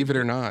 Believe it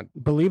or not.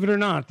 Believe it or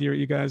not,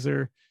 you guys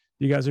are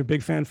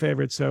big fan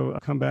favorites. So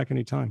come back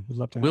anytime. We'd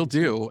love to. We'll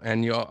do,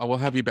 and we'll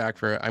have you back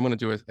for. I'm going to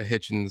do a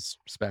Hitchens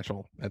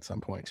special at some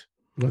point.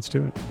 Let's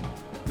do it.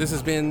 This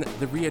has been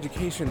The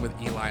Re-Education with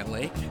Eli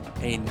Lake,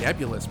 a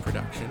Nebulous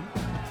production.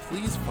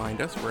 Please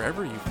find us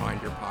wherever you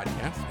find your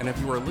podcasts, and if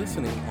you are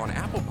listening on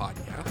Apple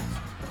Podcasts,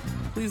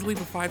 please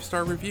leave a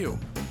 5-star review.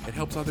 It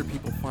helps other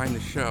people find the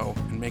show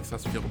and makes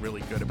us feel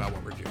really good about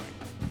what we're doing.